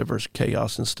the midst of her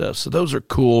chaos and stuff. So those are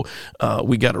cool.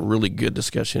 We got a really good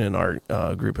discussion in our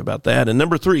group about that. And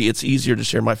number 3, it's easier to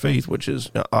share my faith, which is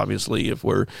obviously if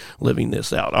we're living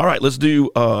this out. All right, let's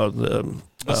do the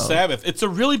Sabbath. It's a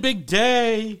really big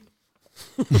day.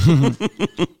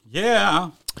 Yeah.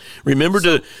 Remember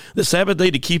the Sabbath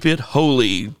day to keep it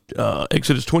holy.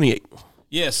 Exodus 28.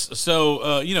 Yes.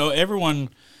 So, everyone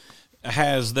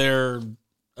has their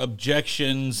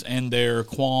objections and their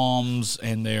qualms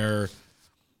and their,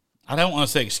 I don't want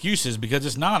to say excuses because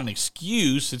it's not an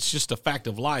excuse. It's just a fact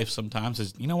of life sometimes.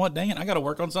 Is, you know what, dang it, I got to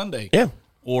work on Sunday. Yeah.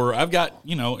 Or I've got,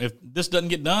 if this doesn't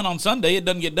get done on Sunday, it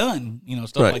doesn't get done,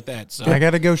 stuff like that. So I got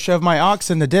to go shove my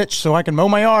ox in the ditch so I can mow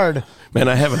my yard. Man,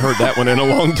 I haven't heard that one in a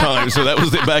long time. So that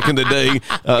was back in the day.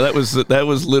 That was literally that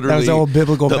was the old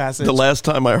biblical passage. The last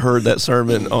time I heard that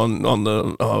sermon on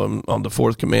the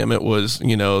fourth commandment was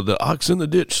the ox in the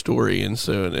ditch story, and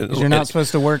so you're not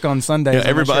supposed to work on Sundays.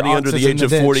 Everybody under the age of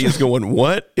 40 is going,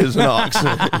 "What is an ox?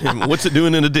 What's it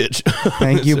doing in a ditch?"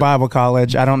 Thank you, Bible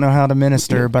college. I don't know how to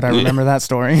minister, but I remember that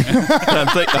story. I'm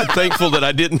thankful that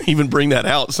I didn't even bring that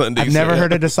out Sunday. I've never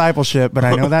heard of discipleship, but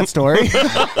I know that story.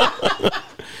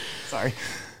 Sorry.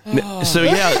 So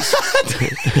yeah,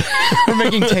 we're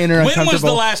making Tanner uncomfortable. When was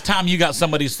the last time you got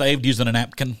somebody saved using a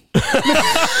napkin?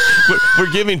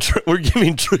 we're giving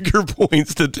trigger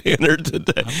points to Tanner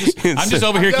today. I'm just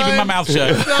over here keeping my mouth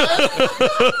shut.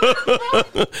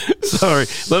 Sorry,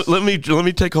 let me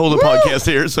take hold of the podcast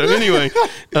here. So anyway,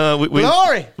 we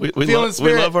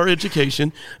love our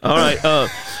education. All right,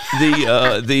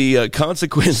 the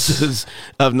consequences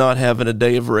of not having a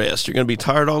day of rest. You're going to be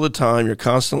tired all the time. You're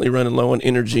constantly running low on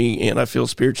energy, and I feel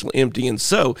spiritually empty. And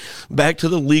so back to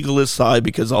the legalist side,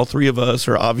 because all three of us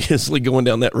are obviously going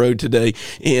down that road today,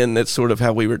 and that's sort of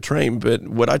how we were trained. But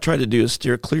what I try to do is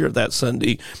steer clear of that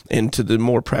Sunday into the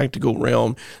more practical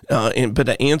realm. But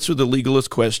to answer the legalist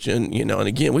question, and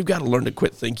again, we've got to learn to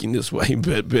quit thinking this way.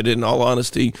 But in all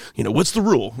honesty, what's the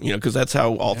rule? Because that's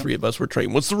how all three of us were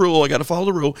trained. What's the rule? I got to follow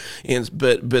the rule.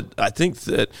 But I think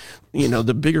that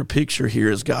the bigger picture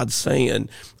here is God saying,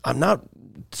 I'm not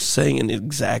saying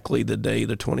exactly the day,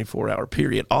 the 24-hour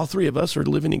period. All three of us are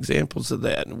living examples of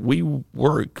that. We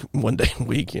work one day a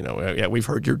week. Yeah, we've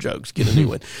heard your jokes. Get a new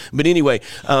one. But anyway.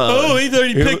 He's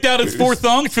already picked out his 4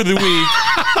 songs for the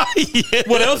week. Yes.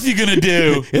 What else are you going to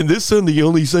do? And this Sunday you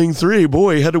only sang 3.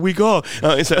 Boy, had a week off.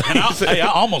 I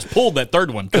almost pulled that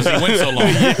third one because he went so long.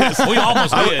 Yes, we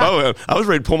almost did. I was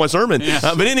ready to pull my sermon. Yes.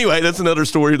 But anyway, that's another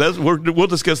story. We'll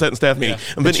discuss that in staff meeting.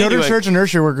 Yeah. But children's church and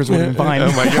nursery workers would have been fine.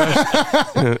 Oh, my gosh.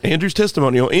 Andrew's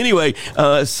testimonial. Anyway,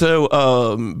 but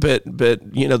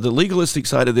the legalistic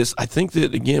side of this, I think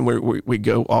that again we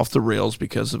go off the rails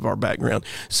because of our background.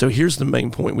 So here's the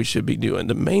main point we should be doing.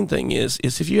 The main thing is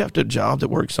if you have a job that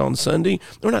works on Sunday,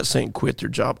 we're not saying quit your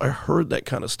job. I heard that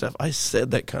kind of stuff. I said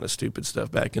that kind of stupid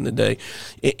stuff back in the day,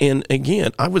 and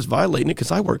again, I was violating it because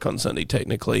I work on Sunday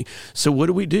technically. So what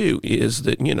do? Is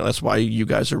that that's why you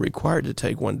guys are required to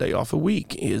take one day off a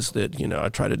week. Is that I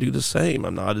try to do the same.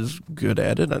 I'm not as good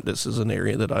at it. This is an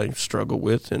area that I struggle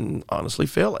with and honestly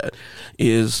fail at,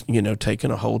 is, taking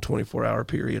a whole 24-hour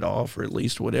period off, or at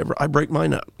least whatever. I break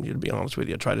mine up, to be honest with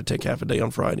you. I try to take half a day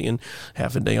on Friday and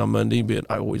half a day on Monday, but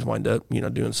I always wind up,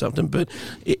 doing something. But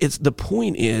the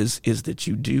point is that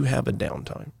you do have a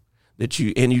downtime.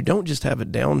 And you don't just have a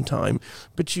downtime,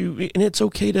 but and it's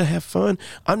okay to have fun.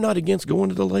 I'm not against going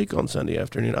to the lake on Sunday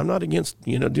afternoon. I'm not against,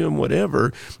 doing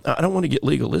whatever. I don't want to get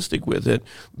legalistic with it,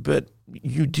 but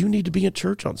you do need to be at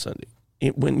church on Sunday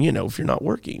when, if you're not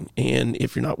working. And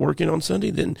if you're not working on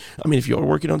Sunday, then, if you are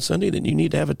working on Sunday, then you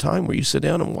need to have a time where you sit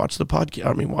down and watch the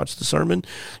podcast, watch the sermon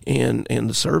and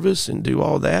the service and do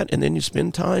all that. And then you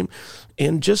spend time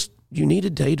and you need a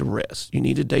day to rest. You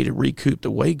need a day to recoup.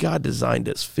 The way God designed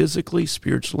us physically,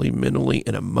 spiritually, mentally,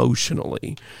 and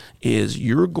emotionally is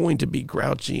you're going to be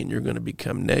grouchy and you're going to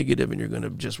become negative and you're going to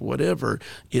just whatever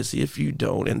is if you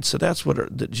don't. And so that's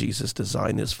what that Jesus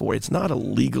designed this for. It's not a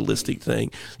legalistic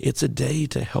thing. It's a day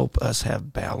to help us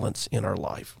have balance in our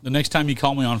life. The next time you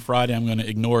call me on Friday, I'm going to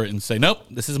ignore it and say, nope,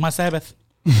 this is my Sabbath.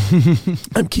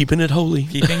 I'm keeping it holy.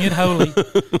 Keeping it holy.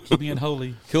 Keeping it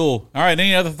holy. Cool. All right.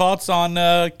 Any other thoughts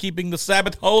on keeping the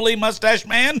Sabbath holy, Mustache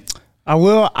Man? I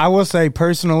will say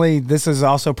personally, this is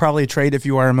also probably a trait if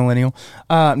you are a millennial.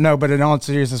 No, but in all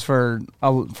seriousness, for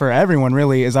everyone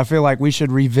really, is I feel like we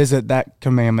should revisit that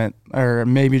commandment, or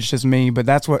maybe it's just me, but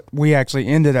that's what we actually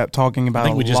ended up talking about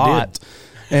a lot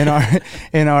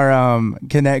in our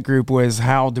Connect group, was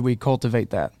how do we cultivate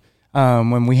that?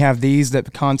 When we have these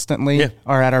that constantly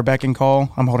are at our beck and call.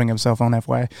 I'm holding up a cell phone,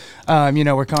 FYI.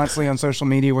 We're constantly on social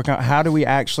media. How do we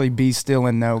actually be still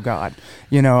and know God?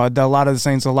 A lot of the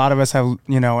saints, a lot of us have,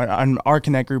 in our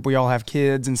Connect group, we all have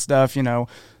kids and stuff,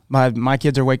 My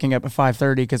kids are waking up at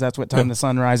 5:30 because that's what time the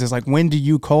sun rises. Like, when do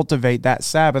you cultivate that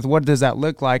Sabbath? What does that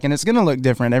look like? And it's going to look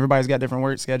different. Everybody's got different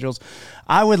work schedules.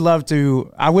 I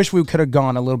wish we could have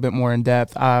gone a little bit more in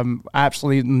depth.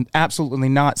 Absolutely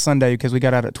not Sunday because we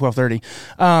got out at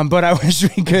 12:30. But I wish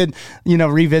we could,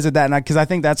 revisit that, because I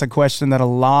think that's a question that a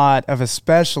lot of,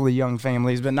 especially young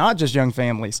families, but not just young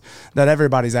families, that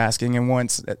everybody's asking and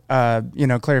wants,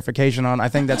 clarification on. I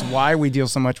think that's why we deal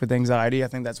so much with anxiety. I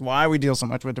think that's why we deal so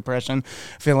much with depression.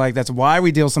 I feel like that's why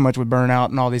we deal so much with burnout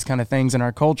and all these kind of things in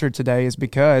our culture today, is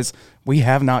because we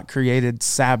have not created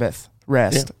Sabbath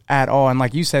rest at all. And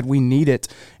like you said, we need it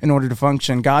in order to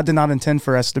function. God did not intend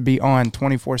for us to be on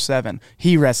 24/7.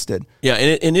 He rested. Yeah,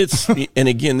 and it's and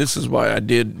again, this is why I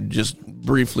did just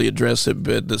briefly address it,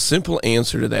 but the simple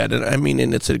answer to that,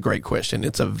 and it's a great question.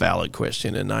 It's a valid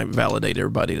question, and I validate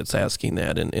everybody that's asking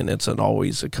that, and it's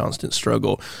always a constant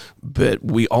struggle. But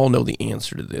we all know the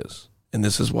answer to this. And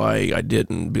this is why I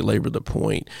didn't belabor the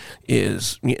point,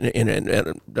 is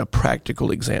in a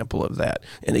practical example of that.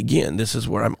 And again, this is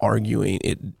where I'm arguing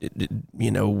it,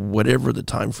 whatever the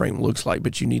time frame looks like,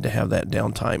 but you need to have that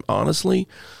downtime. Honestly,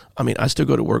 I still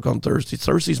go to work on Thursdays.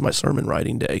 Thursday's my sermon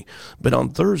writing day. But on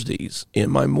Thursdays, in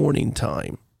my morning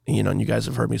time, and you guys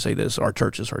have heard me say this, our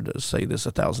church has heard us say this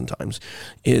 1,000 times,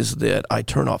 is that I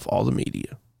turn off all the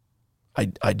media.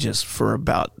 I just, for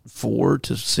about 4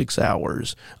 to 6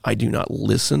 hours, I do not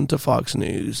listen to Fox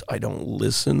News. I don't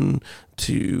listen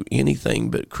to anything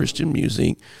but Christian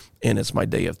music, and it's my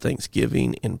day of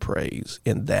thanksgiving and praise.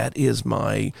 And that is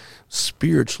my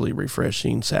spiritually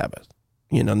refreshing Sabbath.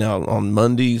 Now on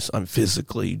Mondays, I'm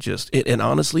physically and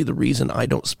honestly, the reason I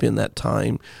don't spend that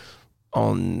time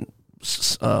on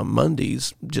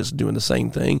Mondays just doing the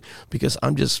same thing, because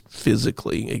I'm just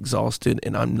physically exhausted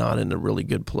and I'm not in a really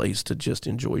good place to just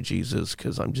enjoy Jesus,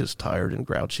 because I'm just tired and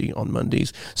grouchy on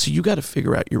Mondays. So you got to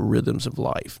figure out your rhythms of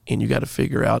life, and you got to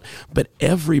figure out, but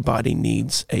everybody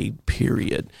needs a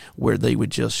period where they would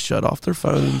just shut off their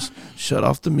phones, shut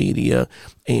off the media,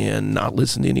 and not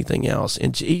listen to anything else.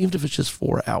 And even if it's just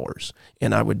 4 hours,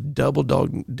 and I would double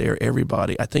dog dare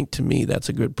everybody. I think, to me, that's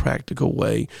a good practical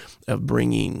way of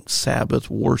bringing Sabbath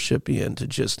worship in,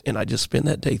 and I just spend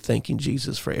that day thanking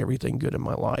Jesus for everything good in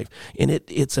my life. And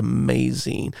it's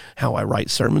amazing how I write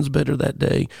sermons better that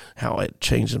day, how it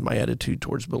changes my attitude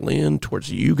towards Belen,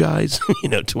 towards you guys,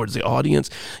 towards the audience,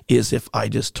 is if I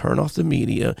just turn off the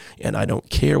media and I don't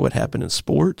care what happened in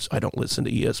sports. I don't listen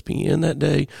to ESPN that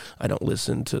day. I don't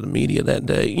listen to the media that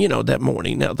day, that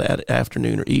morning. Now, that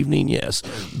afternoon or evening, yes.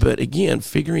 But again,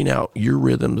 figuring out your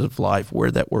rhythms of life,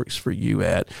 where that works for you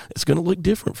at, it's going to look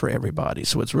different for everybody.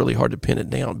 So it's really hard to pin it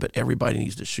down, but everybody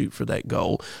needs to shoot for that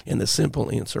goal. And the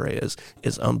simple answer is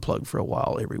unplug for a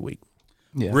while every week.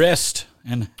 Yeah. Rest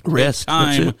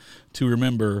time to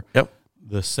remember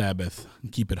the Sabbath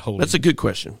and keep it holy. That's a good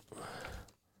question.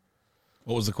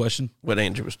 What was the question? What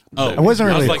Andrew was... It wasn't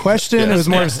really a question. It was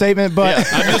more of a statement, but... Yeah,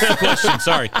 I missed the question.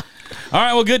 Sorry. All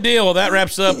right, well, good deal. Well, that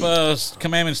wraps up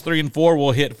Commandments 3 and 4.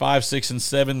 We'll hit 5, 6, and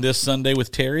 7 this Sunday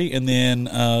with Terry, and then...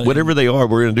 whatever they are,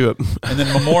 we're going to do it. And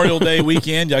then Memorial Day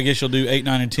weekend, I guess you'll do 8,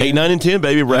 9, and 10. 8, 9, and 10,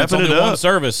 baby. Wrapping it up. One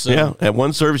service. So. Yeah, at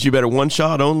one service, you better one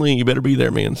shot only. You better be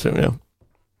there, man. So, yeah.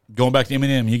 Going back to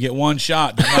Eminem, you get one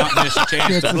shot. Do not miss a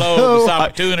chance to blow. This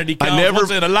opportunity comes once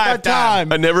in a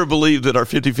lifetime. I never believed that our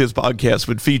 55th podcast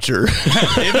would feature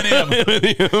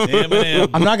Eminem.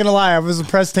 I'm not going to lie. I was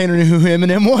impressed Tanner knew who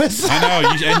Eminem was. I know,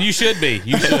 and you should be.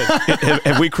 You should.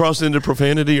 Have we crossed into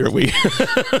profanity, or are we?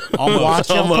 Watch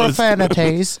your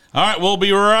profanities. All right, we'll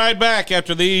be right back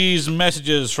after these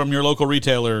messages from your local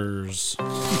retailers.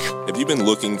 Have you been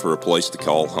looking for a place to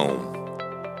call home?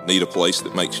 Need a place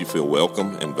that makes you feel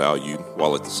welcome and valued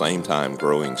while at the same time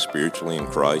growing spiritually in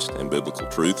Christ and biblical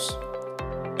truths?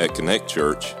 At Connect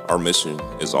Church, our mission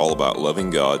is all about loving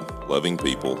God, loving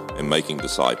people, and making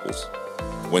disciples.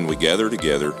 When we gather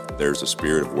together, there's a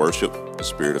spirit of worship, a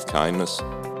spirit of kindness,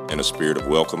 and a spirit of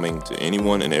welcoming to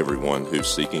anyone and everyone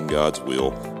who's seeking God's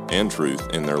will and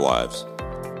truth in their lives.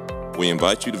 We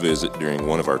invite you to visit during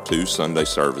one of our 2 Sunday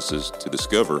services to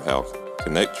discover how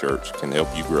Connect Church can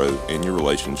help you grow in your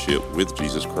relationship with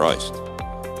Jesus Christ.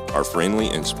 Our friendly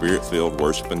and spirit-filled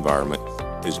worship environment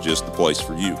is just the place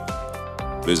for you.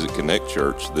 Visit Connect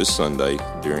Church this Sunday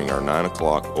during our 9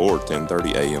 o'clock or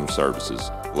 10:30 a.m. services,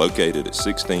 located at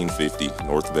 1650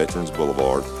 North Veterans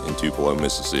Boulevard in Tupelo,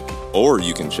 Mississippi. Or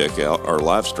you can check out our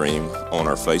live stream on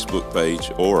our Facebook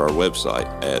page or our website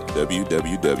at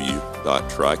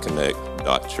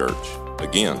www.triconnect.church.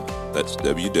 Again, that's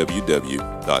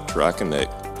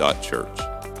www.triconnect.church.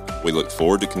 We look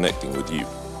forward to connecting with you.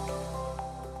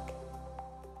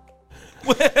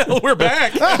 Well, we're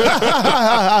back. Hey,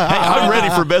 I'm ready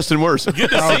for best and worst. Good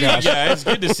to see you guys.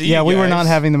 Good to see you Yeah, guys. we were not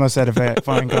having the most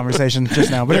edifying conversation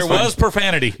just now, but There it's fine. was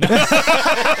profanity.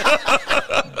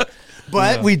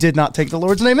 But we did not take the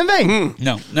Lord's name in vain.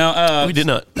 No. We did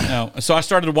not. No. So I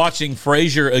started watching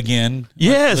Frasier again.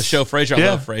 Yes, The show Frasier. I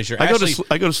love Frasier.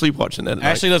 I go to sleep watching that.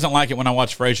 Ashley doesn't like it when I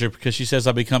watch Frasier because she says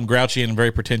I become grouchy and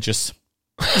very pretentious.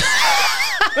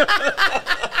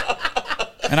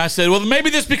 And I said, well, maybe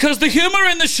that's because the humor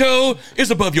in the show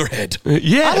is above your head.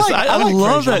 Yes, I like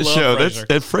love Frasier. that I love show. Frasier.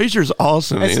 That Frasier's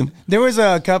awesome, man. There was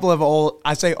a couple of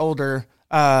older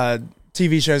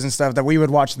TV shows and stuff that we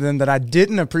would watch then that I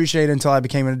didn't appreciate until I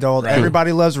became an adult.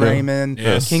 Everybody Loves Raymond,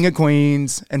 Yes. King of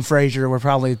Queens, and Frasier were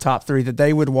probably the top three that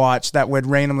they would watch that would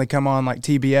randomly come on like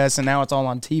TBS, and now it's all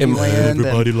on TV Land.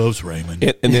 Everybody loves Raymond.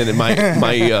 And then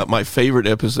my favorite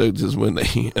episodes is when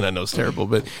they, and I know it's terrible,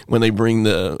 but when they bring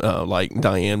the like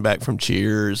Diane back from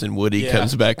Cheers and Woody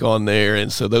comes back on there,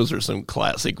 and so those are some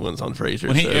classic ones on Frasier.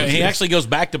 When he actually goes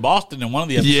back to Boston in one of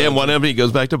the episodes. Yeah, one of them he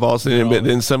goes back to Boston, but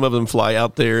then some of them fly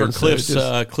out there. For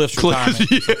and Cliff's retirement.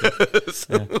 Yes.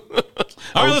 All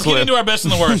right, let's get into our best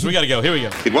and the worst. We got to go. Here we go.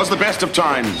 It was the best of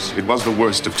times. It was the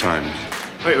worst of times.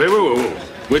 Wait.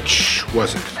 Which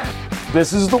was it?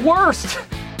 This is the worst.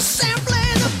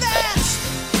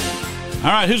 All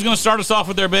right, who's going to start us off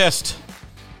with their best?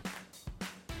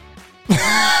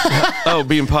 Oh,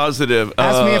 being positive.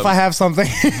 Ask me if I have something.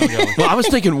 Well, I was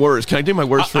thinking worst. Can I do my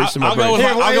worst first? I'll go with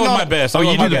my best. Oh, I'll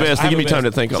go you with do my the best. I Give me have a time to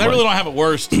best. think. 'Cause I really don't have a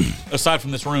worst aside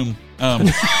from this room.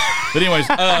 But anyways,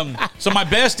 so my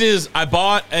best is I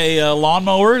bought a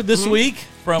lawnmower this week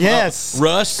from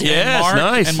Russ and Yes, Mark.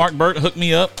 nice. And Mark Burt hooked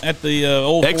me up at the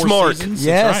old Four X-Mark. Seasons.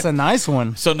 Yes, That's right. a nice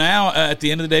one. So now at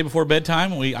the end of the day before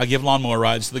bedtime, I give lawnmower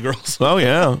rides to the girls. Oh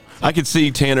yeah, I could see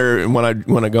Tanner when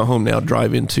I go home now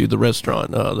drive into the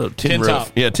restaurant, the tin roof. Top.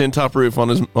 Yeah, tin top roof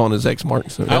on his X-Mark.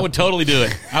 So, yeah. I would totally do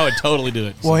it.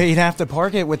 Well, he'd have to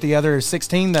park it with the other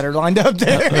 16 that are lined up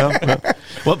there. Yeah.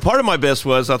 Well, part of my best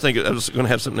was, I think I was going to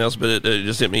have something else, but it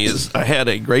just hit me, is I had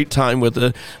a great time with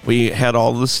we had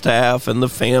all the staff and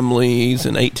the families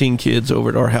and 18 kids over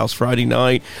at our house Friday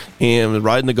night, and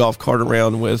riding the golf cart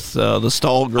around with the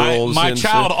stall girls. My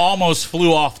child almost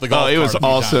flew off the golf cart. Oh, it was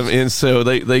awesome. Times. And so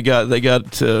they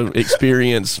got to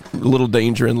experience a little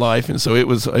danger in life, and so it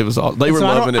was awesome. They were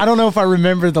loving it. I don't know if I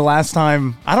remember the last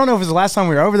time. I don't know if it was the last time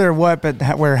we were over there or what, but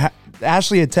where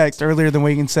Ashley had texted earlier in the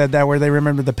week and said that where they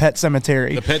remembered the pet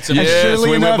cemetery. The pet cemetery. Yes,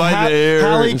 surely we went enough, by there.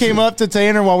 Hallie came up to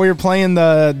Tanner while we were playing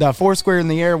the Foursquare in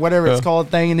the air, whatever it's called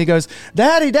thing, and he goes,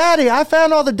 Daddy, I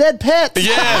found all the dead pets.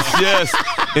 Yes.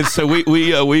 And so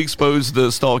we exposed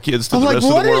the stall kids to I'm the like, rest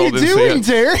of what the are world. you doing,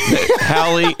 Terry?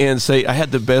 Hallie and say, I had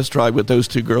the best ride with those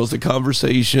two girls. The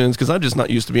conversations, because I'm just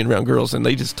not used to being around girls, and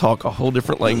they just talk a whole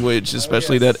different language,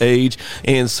 especially that age.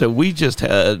 And so we just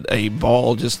had a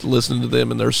ball just listening to them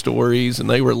and their stories, and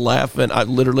they were laughing. I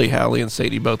literally, Hallie and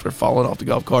Sadie both were falling off the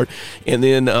golf cart. And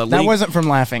then That wasn't from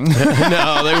laughing.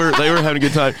 No, they were having a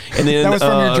good time. And then That was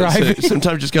from your driving. So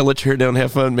sometimes just gotta let your hair down and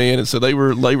have fun, man. And so they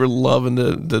were loving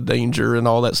the danger and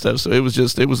all that stuff. So it was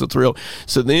a thrill.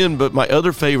 So then, but my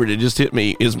other favorite, it just hit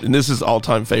me, is, and this is all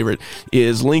time favorite,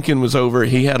 is Lincoln was over.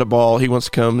 He had a ball. He wants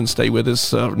to come and stay with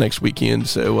us next weekend.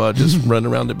 So just run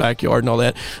around the backyard and all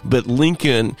that. But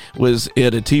Lincoln was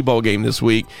at a T-ball game this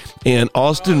week, and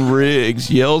Austin Riggs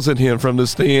yells at him from the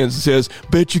stands and says,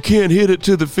 "Bet you can't hit it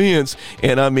to the fence."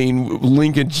 And I mean,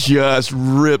 Lincoln just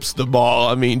rips the ball.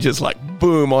 I mean, just like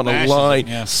boom on a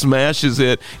line, smashes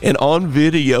it, and on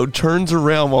video turns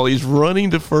around while he's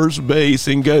running to first base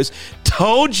and goes,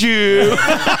 "Told you,"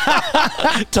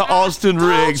 to Austin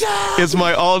Riggs. It's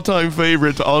my all-time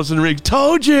favorite, to Austin Riggs.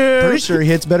 "Told you." Pretty sure he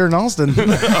hits better than Austin.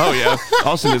 Oh yeah,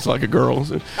 Austin is like a girl.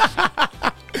 So.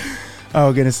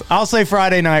 Oh, goodness. I'll say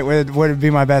Friday night would be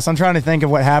my best. I'm trying to think of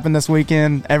what happened this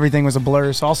weekend. Everything was a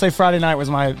blur. So I'll say Friday night was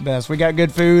my best. We got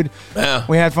good food. Yeah.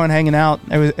 We had fun hanging out.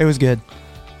 It was good.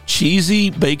 Cheesy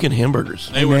bacon hamburgers.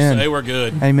 They were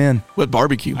good. Amen. With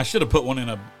barbecue. I should have put one in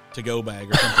a to-go bag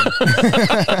or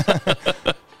something.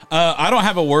 I don't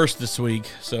have a worst this week,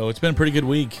 so it's been a pretty good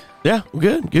week. Yeah,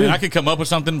 good. I mean, I could come up with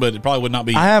something, but it probably would not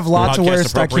be. I have lots of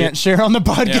worst I can't share on the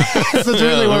podcast. That's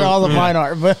really where all of mine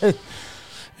are. But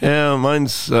yeah,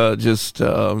 mine's just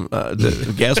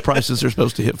the gas prices are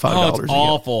supposed to hit $5. Oh, it's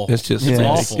awful. It's just Yeah. it's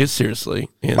awful. It's seriously.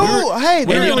 And oh, hey,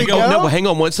 there we go. No, but hang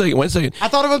on one second. I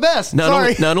thought of a best.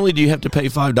 Not only do you have to pay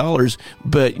 $5,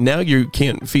 but now you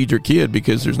can't feed your kid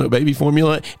because there's no baby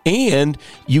formula, and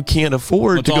you can't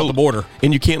afford It's to all go the border,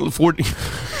 and you can't afford.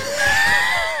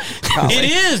 Golly.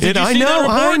 It is. Did you I see know, that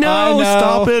report? I know. I know.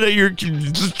 Stop it. You're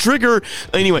trigger.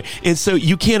 Anyway, and so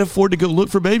you can't afford to go look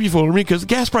for baby formula because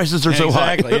gas prices are so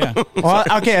Exactly, high. yeah. Well,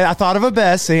 okay, I thought of a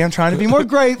best. See, I'm trying to be more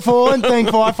grateful and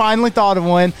thankful. I finally thought of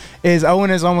one. Is Owen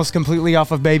is almost completely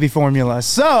off of baby formula,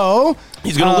 so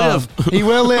He's gonna live. He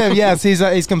will live. Yes,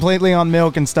 he's completely on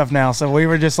milk and stuff now. So we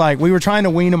were just like, we were trying to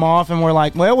wean him off, and we're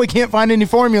like, well, we can't find any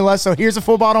formula, so here's a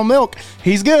full bottle of milk.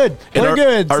 He's good. And We're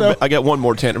good. So. I got one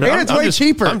more, Tanner. And it's way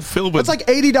cheaper. I'm filled with. It's like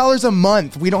 $80 a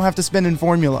month. We don't have to spend in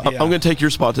formula. I'm going to take your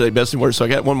spot today, best and worst. So I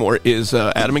got one more. Is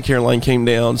Adam and Caroline came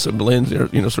down, so Belin's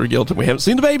sort of guilty. We haven't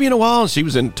seen the baby in a while, and she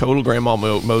was in total grandma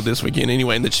mode this weekend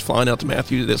anyway, and then she's flying out to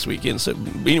Matthew this weekend. So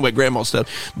anyway, grandma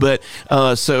stuff. But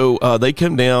so they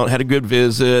come down, had a good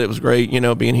visit. It was great,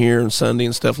 being here on Sunday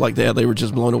and stuff like that. They were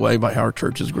just blown away by how our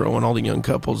church is growing, all the young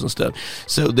couples and stuff.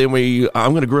 So then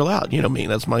I'm going to grill out. Me,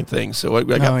 that's my thing. So I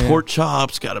got pork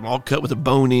chops, got them all cut with a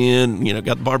bone in.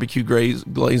 Got the barbecue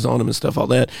glaze on them and stuff, all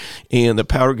that. And the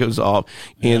power goes off,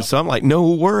 and so I'm like,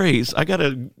 no worries. I got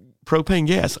a propane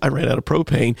gas. I ran out of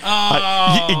propane.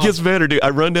 It gets better, dude.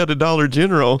 I run down to Dollar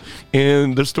General,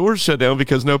 and the store's shut down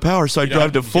because no power. So I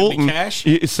drive to Fulton. Cash?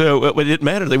 So it didn't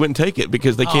matter. They wouldn't take it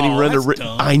because they can't even run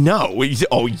dumb. I know.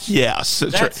 Oh, yes.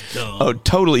 That's dumb. Oh,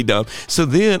 totally dumb. So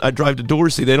then I drive to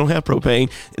Dorsey. They don't have propane.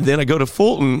 Then I go to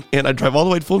Fulton, and I drive all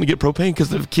the way to Fulton to get propane because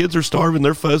the kids are starving.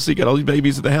 They're fussy. Got all these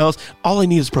babies at the house. All I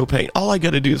need is propane. All I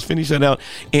got to do is finish that out.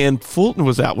 And Fulton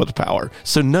was out with power.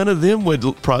 So none of them would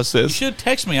process. You should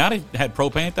text me. I had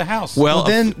propane at the house. Well,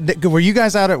 then were you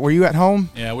guys were you at home?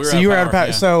 Yeah, we were. So out you were power, out of power.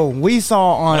 yeah. So we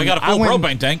saw on. I got a full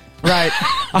propane tank. Right.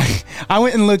 I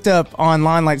went and looked up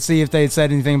online, to see if they had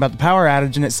said anything about the power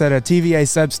outage, and it said a TVA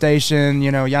substation,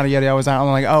 yada, yada. I was out.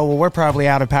 I'm like, oh, well, we're probably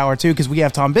out of power, too, because we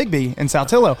have Tom Bigby in South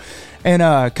Tillow.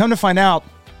 And come to find out,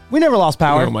 we never lost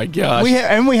power. Oh, my gosh. We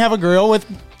have a grill with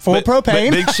full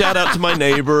propane. But big shout out to my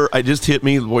neighbor. I just hit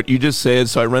me what you just said.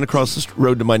 So I ran across the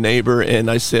road to my neighbor, and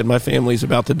I said, my family's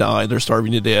about to die. They're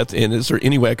starving to death. And is there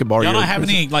any way I could borrow Y'all your... don't have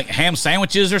any ham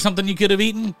sandwiches or something you could have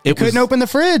eaten? You couldn't open the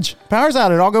fridge. Power's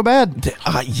out. It all go bad.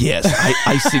 Yes,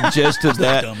 I suggested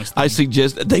that. I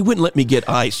suggested they wouldn't let me get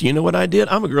ice. You know what I did?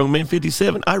 I'm a grown man,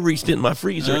 57. I reached in my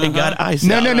freezer and got ice.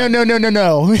 No.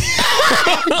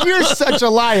 You're such a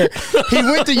liar. He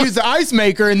went to use the ice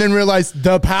maker and then realized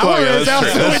the power is out.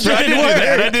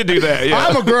 I did do that. Yeah.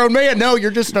 I'm a grown man. No,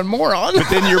 you're just a moron. But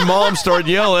then your mom started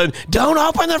yelling, "Don't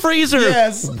open the freezer!"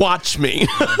 Yes. Watch me.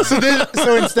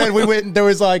 So instead, we went. There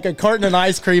was like a carton of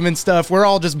ice cream and stuff. We're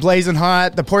all just blazing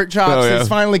hot. The pork chops is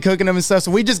finally cooking them and stuff.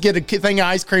 So we just get a thing of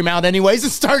ice cream out anyways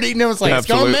and start eating it. It's like,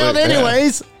 Absolutely. it's going to melt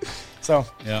anyways. So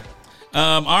yeah.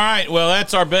 All right. Well,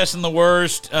 that's our best and the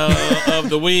worst of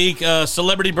the week.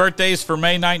 Celebrity birthdays for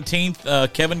May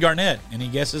 19th. Kevin Garnett. Any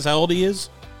guesses how old he is?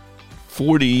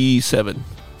 47.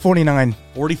 49.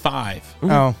 45.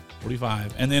 Oh.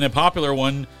 45. And then a popular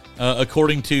one,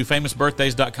 according to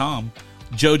famousbirthdays.com,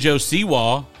 JoJo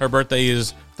Siwa. Her birthday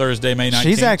is Thursday, May 19th.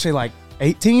 She's actually like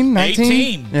 18, 19.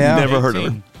 18. Yeah. Never heard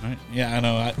of her. Right. Yeah, I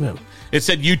know. It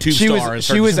said YouTube She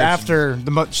star. was after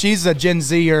she's a Gen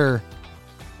Zer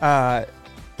and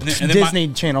then Disney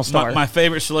Channel star. My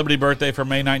favorite celebrity birthday for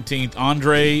May 19th,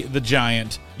 Andre the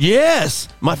Giant. Yes,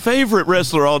 my favorite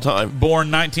wrestler all time.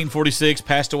 Born 1946,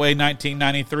 passed away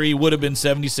 1993, would have been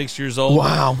 76 years old.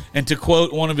 Wow. And to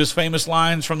quote one of his famous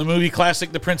lines from the movie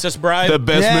classic The Princess Bride. The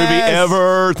best movie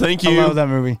ever. Thank you. I love that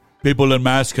movie. People in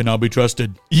masks cannot be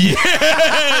trusted.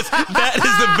 Yes, that is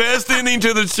the best ending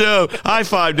to the show. High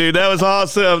five, dude. That was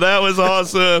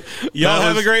awesome. Y'all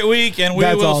have a great week, and we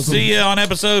will see you on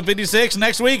episode 56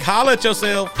 next week. Holla at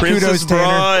yourself. Princess Kudos, Tanner.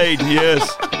 Bride.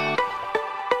 Yes.